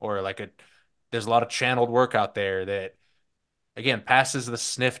say, or like a there's a lot of channeled work out there that again passes the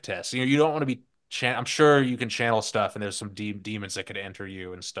sniff test. You know, you don't want to be I'm sure you can channel stuff and there's some demons that could enter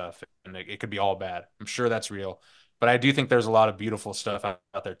you and stuff and it could be all bad. I'm sure that's real. But I do think there's a lot of beautiful stuff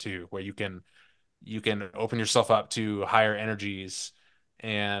out there too where you can open yourself up to higher energies.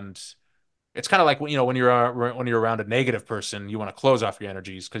 And it's kind of like you know when you're around a negative person, you want to close off your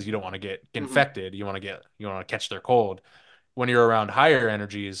energies because you don't want to get Hmm. infected. You want to catch their cold. When you're around higher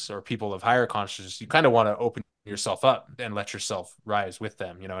energies or people of higher consciousness, you kind of want to open yourself up and let yourself rise with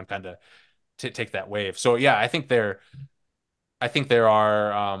them, you know, and kind of take that wave. So yeah, I think there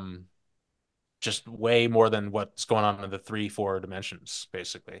are just way more than what's going on in the three, four dimensions,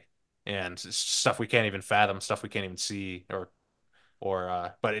 basically, and stuff we can't even fathom, stuff we can't even see,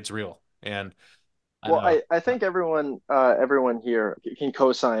 but it's real. And I Well, know, I think everyone here can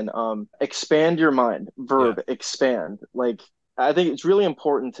co-sign expand your mind, yeah, verb expand. Like I think it's really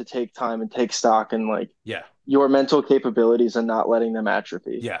important to take time and take stock in like yeah, your mental capabilities and not letting them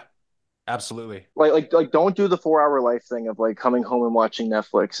atrophy. yeah, absolutely, Like don't do the 4 hour life thing of like coming home and watching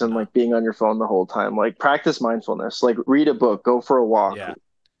Netflix and no, like being on your phone the whole time. Like practice mindfulness. Like read a book, go for a walk, yeah,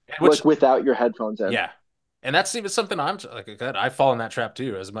 and which like without your headphones in. yeah. And that's even something I'm like I fall in that trap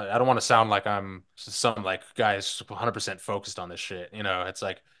too. As much I don't want to sound like I'm some like guys 100% focused on this shit. You know, it's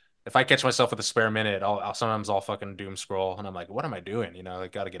like if I catch myself with a spare minute, sometimes I'll fucking doom scroll and I'm like, what am I doing? You know,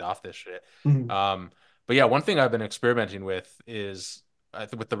 like got to get off this shit. Mhm. But yeah, one thing I've been experimenting with is I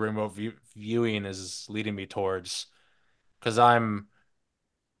think with the viewing is leading me towards because I'm,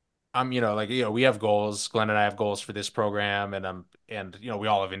 you know, like, you know, we have goals. Glenn and I have goals for this program, and you know, we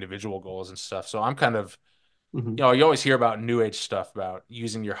all have individual goals and stuff. So I'm kind of Mhm. you know, you always hear about new age stuff about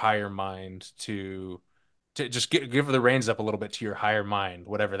using your higher mind to just give the reins up a little bit to your higher mind,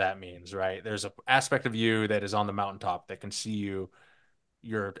 whatever that means, right? There's a aspect of you that is on the mountaintop that can see you,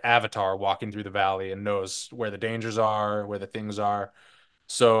 your avatar walking through the valley and knows where the dangers are, where the things are.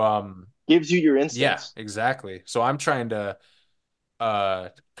 So Gives you your yeah, instincts. exactly. So I'm trying to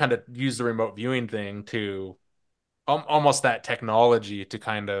kind of use the remote viewing thing to almost that technology to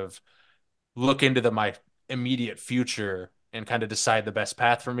kind of look into my immediate future and kind of decide the best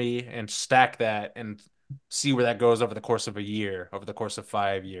path for me and stack that and see where that goes over the course of a year, over the course of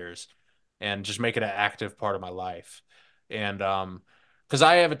 5 years, and just make it an active part of my life. And because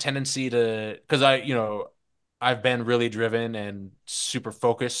I have a tendency to, because you know, I've been really driven and super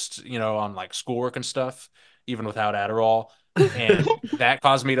focused, you know, on like schoolwork and stuff, even without Adderall. And that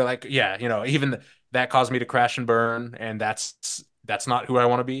caused me to like, yeah, you know, that caused me to crash and burn. And that's not who I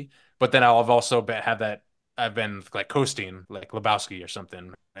want to be. But then I've also had that I've been like coasting like Lebowski or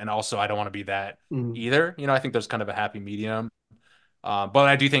something, and also I don't want to be that Mhm. either. You know, I think there's kind of a happy medium, but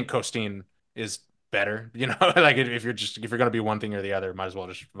I do think coasting is better. You know, like if you're gonna be one thing or the other, might as well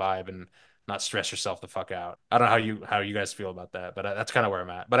just vibe and not stress yourself the fuck out. I don't know how you guys feel about that, but that's kind of where I'm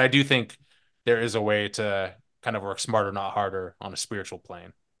at. But I do think there is a way to kind of work smarter, not harder, on a spiritual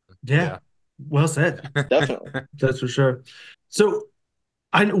plane. Yeah, Yeah. well said. Definitely. That's for sure. So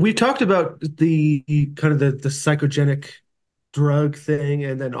we talked about the kind of the psychogenic drug thing,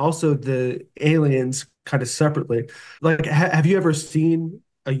 and then also the aliens kind of separately. Like, have you ever seen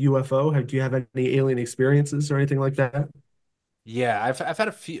a UFO? Do you have any alien experiences or anything like that? Yeah, I've had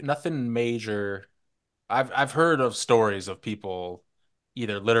a few, nothing major. I've heard of stories of people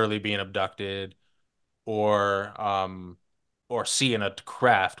either literally being abducted or or seeing a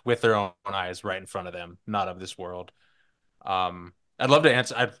craft with their own eyes right in front of them, not of this world. I'd love to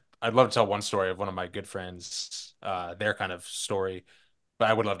answer. I'd love to tell one story of one of my good friends, their kind of story, but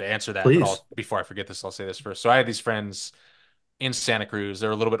I would love to answer that. But Please. I'll before I forget this, I'll say this first. So I had these friends in Santa Cruz. They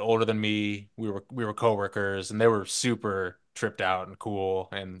were a little bit older than me. We were coworkers, and they were super tripped out and cool.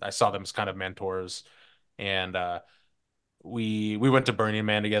 And I saw them as kind of mentors. And we went to Burning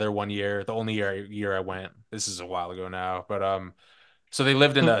Man together one year, the only year I went. This is a while ago now, but so they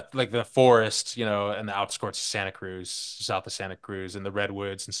lived in the forest, in the outskirts of Santa Cruz, south of Santa Cruz, in the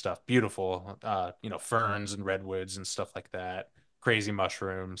redwoods and stuff. Beautiful, ferns and redwoods and stuff like that. Crazy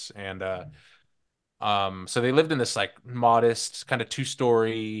mushrooms, and so they lived in this like modest kind of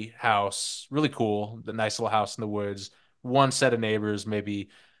two-story house, really cool, the nice little house in the woods. One set of neighbors, maybe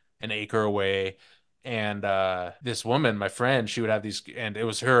an acre away. And this woman, my friend, she would have these, and it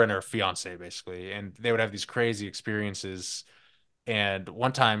was her and her fiance basically, and they would have these crazy experiences. And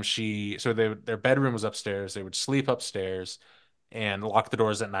one time their bedroom was upstairs. They would sleep upstairs and lock the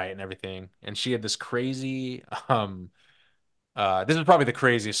doors at night and everything. And she had this crazy, this is probably the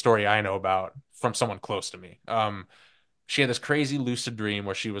craziest story I know about from someone close to me. She had this crazy lucid dream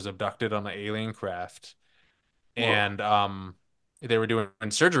where she was abducted on an alien craft, Whoa. and they were doing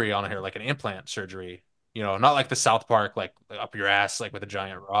surgery on her, like an implant surgery. Not like the South Park, like up your ass, like with a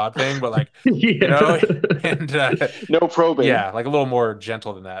giant rod thing, but like, you Yeah. know, and No probing. yeah, like a little more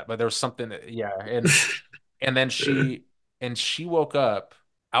gentle than that. But there was something, yeah, and then she woke up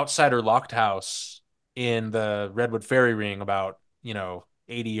outside her locked house in the Redwood Ferry Ring, about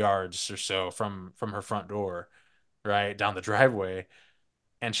 80 yards or so from her front door, right down the driveway.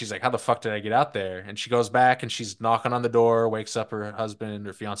 And she's like, how the fuck did I get out there? And she goes back and she's knocking on the door, wakes up her husband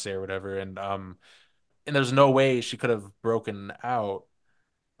or fiance or whatever, and there's no way she could have broken out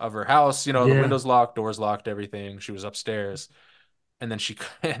of her house. The Yeah. windows locked, doors locked, everything. She was upstairs. And then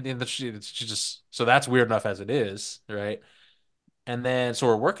and then she just, so that's weird enough as it is, right? And then so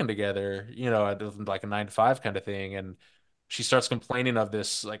we're working together, at like a 9 to 5 kind of thing, and she starts complaining of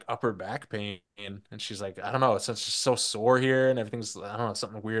this like upper back pain, and she's like, I don't know, it's just so sore here, and everything's, I don't know,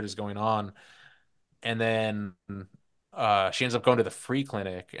 something weird is going on. And then she ends up going to the free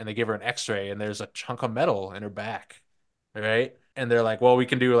clinic, and they give her an X-ray, and there's a chunk of metal in her back, right? And they're like, well, we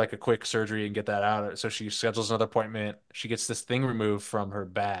can do like a quick surgery and get that out. So she schedules another appointment. She gets this thing removed from her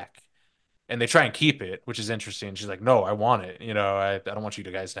back, and they try and keep it, which is interesting. She's like, no, I want it. I don't want you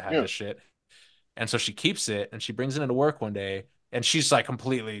guys to have Yeah. this shit. And so she keeps it, and she brings it into work one day, and she's like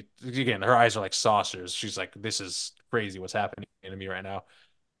completely, again, her eyes are like saucers. She's like, this is crazy what's happening to me right now.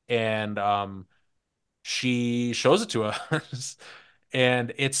 And she shows it to us,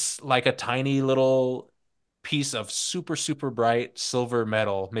 and it's like a tiny little piece of super, super bright silver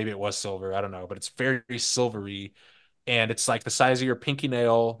metal. Maybe it was silver, I don't know, but it's very silvery, and it's like the size of your pinky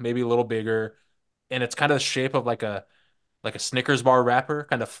nail, maybe a little bigger, and it's kind of the shape of like a Snickers bar wrapper,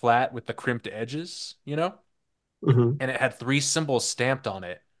 kind of flat with the crimped edges. Mhm. And it had three symbols stamped on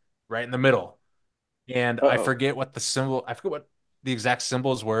it right in the middle. And Uh-oh. I forget what the exact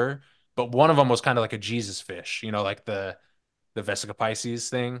symbols were, but one of them was kind of like a Jesus fish, like the Vesica Pisces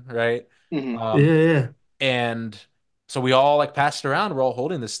thing, right? Hmm. Um, Yeah, yeah. and so we all like passed it around, we're all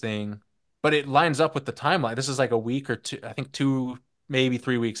holding this thing, but it lines up with the timeline. This is like a week or two, I think 2, maybe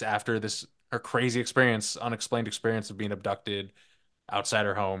 3 weeks after this her crazy experience, unexplained experience of being abducted outside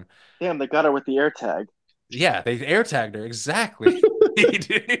her home. Damn, they got her with the air tag. Yeah, they air tagged her exactly.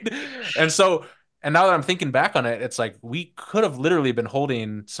 Dude. And so, and now that I'm thinking back on it, it's like we could have literally been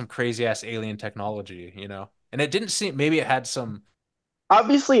holding some crazy ass alien technology. And it didn't seem, maybe it had some,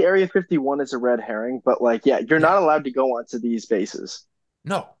 Obviously, Area 51 is a red herring, but like, yeah, you're yeah, not allowed to go onto these bases.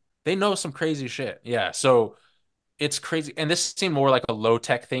 no, they know some crazy shit. Yeah, so it's crazy. And this seemed more like a low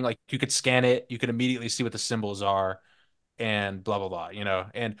tech thing. Like you could scan it, you could immediately see what the symbols are, and blah blah blah.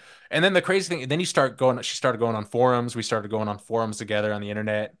 And then the crazy thing, then she started going on forums, we started going on forums together on the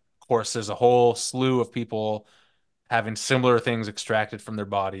internet. Of course, there's a whole slew of people having similar things extracted from their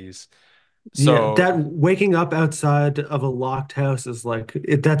bodies. Yeah, So that waking up outside of a locked house is like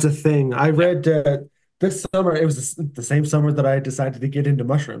that's a thing. I yeah, read this summer, it was the same summer that I decided to get into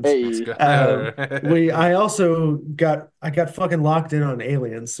mushrooms. that's Hey, good. I also got fucking locked in on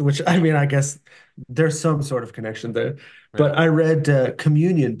aliens, which I mean, I guess there's some sort of connection there. Yeah, But I read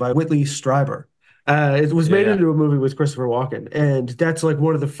Communion by Whitley Strieber. It was yeah, made yeah, into a movie with Christopher Walken, and that's like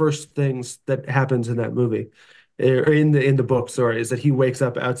one of the first things that happens in that movie, or in the book, sorry, is that he wakes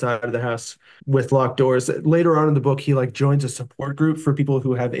up outside of the house with locked doors. Later on in the book, he like joins a support group for people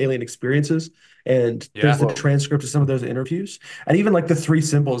who have alien experiences, and there's yeah, the whoa. transcript of some of those interviews, and even like the three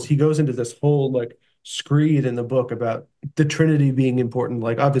symbols. He goes into this whole like screed in the book about the Trinity being important.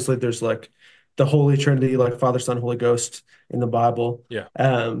 Like obviously, there's like the Holy Trinity, like Father, Son, Holy Ghost in the Bible, yeah.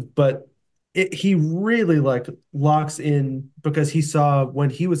 but he really like locks in because he saw when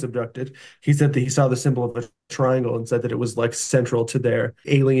he was abducted, he said that he saw the symbol of a triangle and said that it was like central to their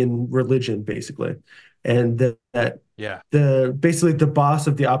alien religion, basically. And that Yeah. the basically the boss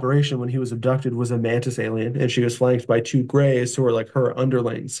of the operation when he was abducted was a mantis alien, and she was flanked by two grays who were like her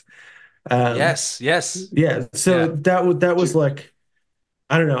underlings. Um, Yes. Yes. yeah, so Yeah. that was Dude, like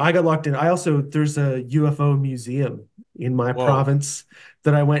I don't know. I got locked in. I also there's a UFO museum in my Whoa. province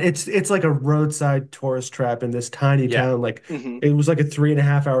that I went. It's like a roadside tourist trap in this tiny Yeah. town. Like hmm it was like a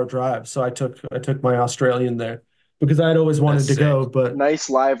 3.5 hour drive. So I took my Australian there because I'd always That's wanted to sick. go. But Nice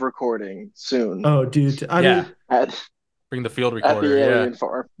live recording soon oh, dude, I Yeah. mean, at Bring the field at the recorder. Yeah. alien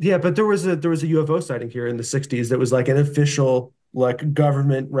farm. yeah, but there was a UFO sighting here in the 60s that was like an official like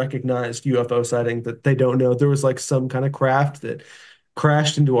government recognized UFO sighting that they don't know. There was like some kind of craft that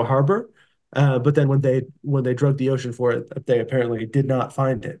crashed into a harbor. But then when they drug the ocean for it, they apparently did not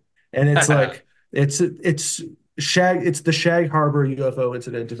find it. And it's like it's the Shag Harbor UFO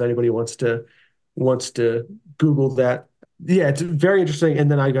incident. If anybody wants to Google that, yeah, it's very interesting. And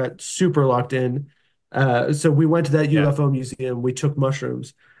then I got super locked in. So we went to that Yeah. UFO museum. We took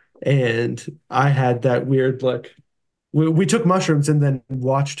mushrooms, and I had that weird like we took mushrooms and then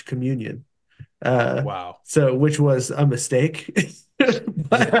watched communion. Uh, Wow. so which was a mistake.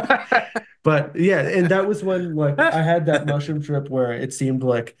 but Yeah. but yeah, and that was when like I had that mushroom trip where it seemed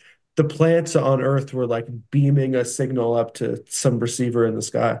like the plants on Earth were like beaming a signal up to some receiver in the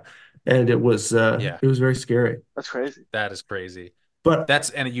sky. And it was Yeah. very scary. That's crazy. That is crazy. But That's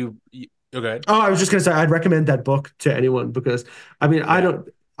and you oh, good. oh, I was just gonna say I'd recommend that book to anyone because I mean Yeah.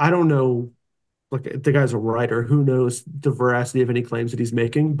 I don't know like the guy's a writer. Who knows the veracity of any claims that he's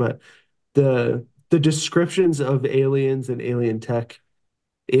making, but the descriptions of aliens and alien tech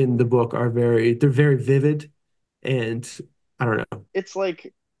in the book are they're very vivid and I don't know. It's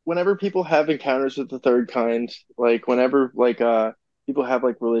like whenever people have encounters with the third kind, like whenever people have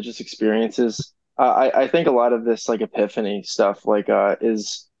like religious experiences, I think a lot of this like epiphany stuff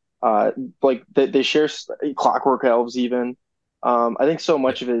is uh like they share clockwork elves even. I think so Yeah.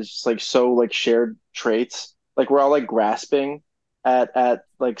 much of it is just like so like shared traits. Like we're all like grasping at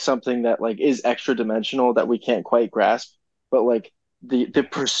like something that like is extra dimensional that we can't quite grasp, but like the Yeah.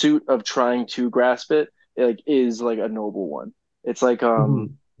 pursuit of trying to grasp it like is like a noble one. It's like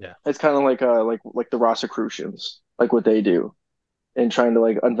Mhm. Yeah. it's kind of like the Rosicrucians, like what they do in trying to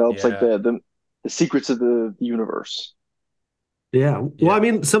like envelop like Yeah. the secrets of the universe. Yeah. Well, I Yeah.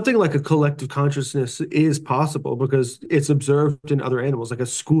 mean, something like a collective consciousness is possible because it's observed in other animals, like a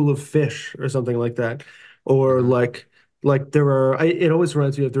school of fish or something like that. Or Hmm. like there are, it always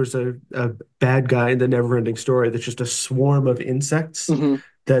reminds me of there's a bad guy in the Neverending Story that's just a swarm of insects. Hmm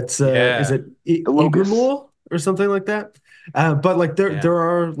That's is Yeah. it The locusts. Igramul or something like that? But like Yeah. there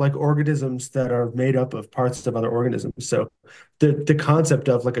are like organisms that are made up of parts of other organisms. So the concept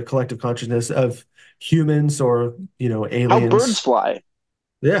of like a collective consciousness of humans or How birds aliens. fly.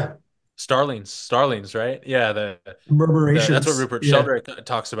 Yeah, Starlings, right? Yeah, the that's what murmurations. Rupert Yeah. Sheldrake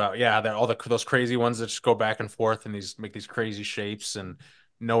talks about. Yeah, that all those crazy ones that just go back and forth and these make these crazy shapes and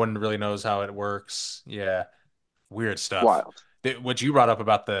no one really knows how it works. Yeah, weird stuff. Wild. What you brought up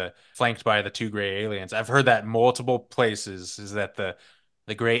about the flanked by the two gray aliens, I've heard that multiple places. Is that the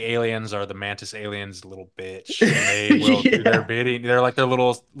gray aliens are the mantis aliens, little bitch, and they will do their Yeah. bidding. They're like their The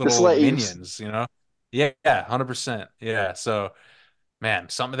little slaves. minions, you know? Yeah, yeah, 100%. Yeah, so man,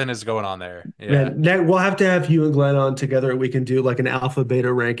 something is going on there. Yeah. Man, we'll have to have you and Glenn on together. We can do like an alpha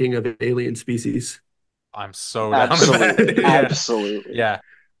beta ranking of alien species. I'm so down with Absolutely. that. Yeah. Absolutely. Yeah.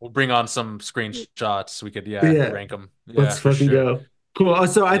 We'll bring on some screenshots. We could, yeah, Yeah, rank them. Yeah, let's for fucking sure. go. Cool.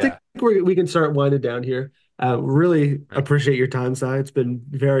 So I think Yeah. we can start winding down here. Really Right. appreciate your time, Si. It's been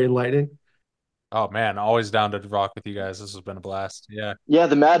very enlightening. Oh man, always down to rock with you guys. This has been a blast. Yeah. Yeah,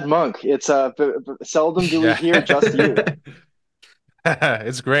 the Mad Monk. It's seldom do we Yeah. hear just you.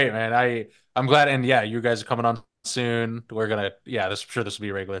 It's great, man. I'm glad and yeah, you guys are coming on soon. We're gonna yeah, this I'm sure this will be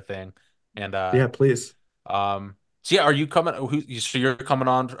a regular thing. And Yeah, please. so yeah, are you coming so you're coming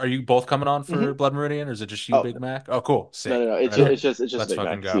on are you both coming on Hmm for Blood Meridian or is it just you, Oh Big Mac? Oh cool. no, no, Sick. no. Right on. It's just Let's Big Mac.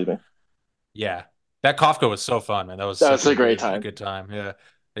 fucking go. Excuse me. Yeah. That Kafka was so fun, man. That was That's such a great a time. good time. Yeah.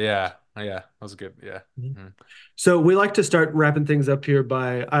 Yeah. Yeah. That was good. Yeah. Mhm. So we like to start wrapping things up here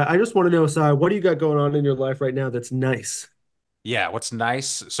by I just want to know, Si, what do you got going on in your life right now that's nice? Yeah, what's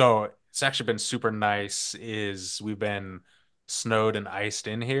nice? So it's actually been super nice is we've been snowed and iced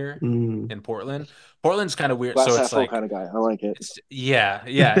in here Mm. in Portland. Portland's kind of weird. Glass So half it's full kind like of guy. I like it. it's yeah,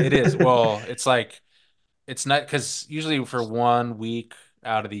 yeah, it is. Well, it's like it's not because usually for 1 week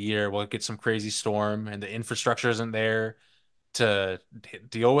out of the year we'll get some crazy storm and the infrastructure isn't there. to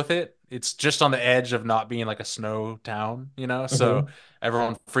deal with it. It's just on the edge of not being like a snow town, you know? So Uh-huh.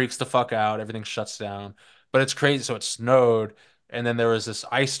 everyone freaks the fuck out, everything shuts down. But it's crazy. So it snowed, and then there was this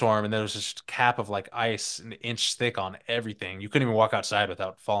ice storm, and there was this cap of like ice an inch thick on everything. You couldn't even walk outside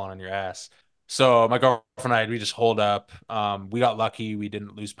without falling on your ass. So my girlfriend and I, we just holed up. We got lucky. We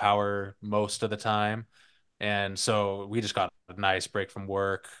didn't lose power most of the time. And so we just got a nice break from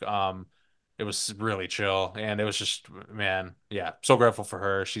work. It was really chill, and it was just, man, yeah, so grateful for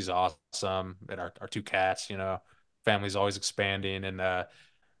her. She's awesome. And our two cats, family's always expanding. And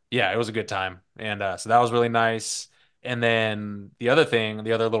yeah, it was a good time. And so that was really nice. And then the other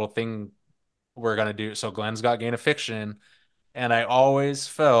little thing we're gonna do, so Glenn's got Gain of Fiction, and I always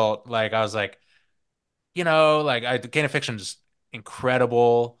felt like I was like, like Gain of Fiction is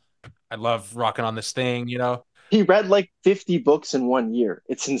incredible. I love rocking on this thing. He read like 50 books in 1 year.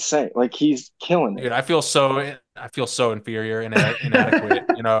 It's insane. Like he's killing it. Dude, I feel so inferior and inadequate.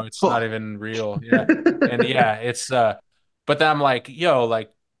 It's not even real. Yeah. And yeah, but then I'm like, yo, like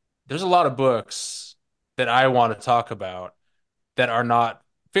there's a lot of books that I want to talk about that are not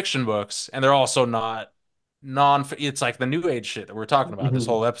fiction books, and they're also not it's like the new age shit that we're talking about this Mhm.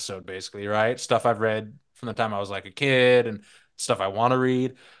 whole episode, basically, right? Stuff I've read from the time I was like a kid and stuff I want to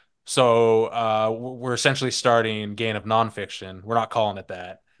read. So we're essentially starting Gain of Nonfiction. We're not calling it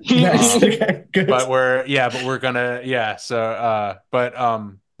that. Nice. Um, Okay, good. but we're gonna, yeah, so but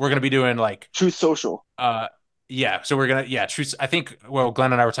we're gonna be doing like Truth Social. uh yeah, so we're gonna, yeah, truth. I think, well,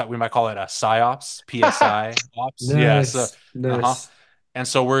 Glenn and I were talking, we might call it a psyops, PSI ops. Yeah, so Nice. uh-huh. Nice. And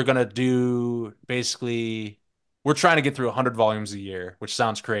so we're gonna do basically, we're trying to get through 100 volumes a year, which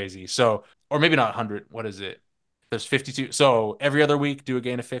sounds crazy. So, or maybe not 100. What is it? There's 52. So every other week do a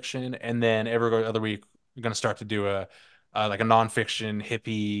Gain of Fiction, and then every other week we're gonna start to do like a nonfiction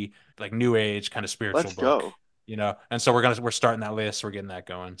hippie, like new age kind of spiritual Let's book. go. And so we're starting that list. We're getting that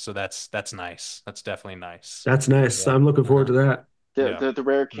going. So that's nice. That's definitely nice. That's nice. Yeah. I'm looking forward Uh-huh. to that. The Yeah. the, the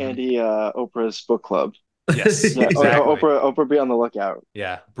rare Hmm. candy Oprah's book club. Yes, Yeah, exactly. Oprah be on the lookout.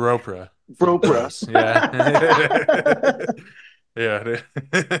 Yeah. Bropra for the Bropra. bros. Yeah. Yeah.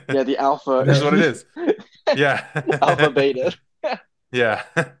 Yeah, the alpha It is what it That- is. Yeah. alpha beta. Yeah.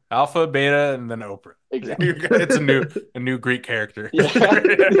 Alpha, beta, and then Oprah. Exactly. It's a new Greek character.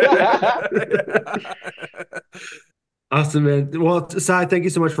 Yeah. Awesome, man. Well, Sai, thank you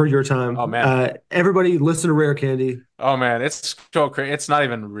so much for your Oh time. man. Everybody, listen to Rare Candy. Oh man, it's so crazy. It's not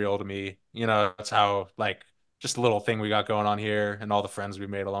even real to me. It's how, like, just a little thing we got going on here and all the friends we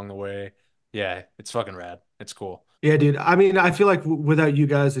made along the way. Yeah, it's fucking rad. It's cool. Yeah, dude. I mean, I feel like without you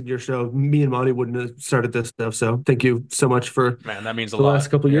guys and your show, me and Monty wouldn't have started this stuff. So thank you so much for Man, that means a the last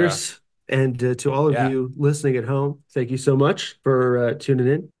lot. couple Yeah. years. And to all of Yeah. you listening at home, thank you so much for tuning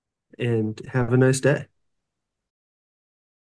in and have a nice day.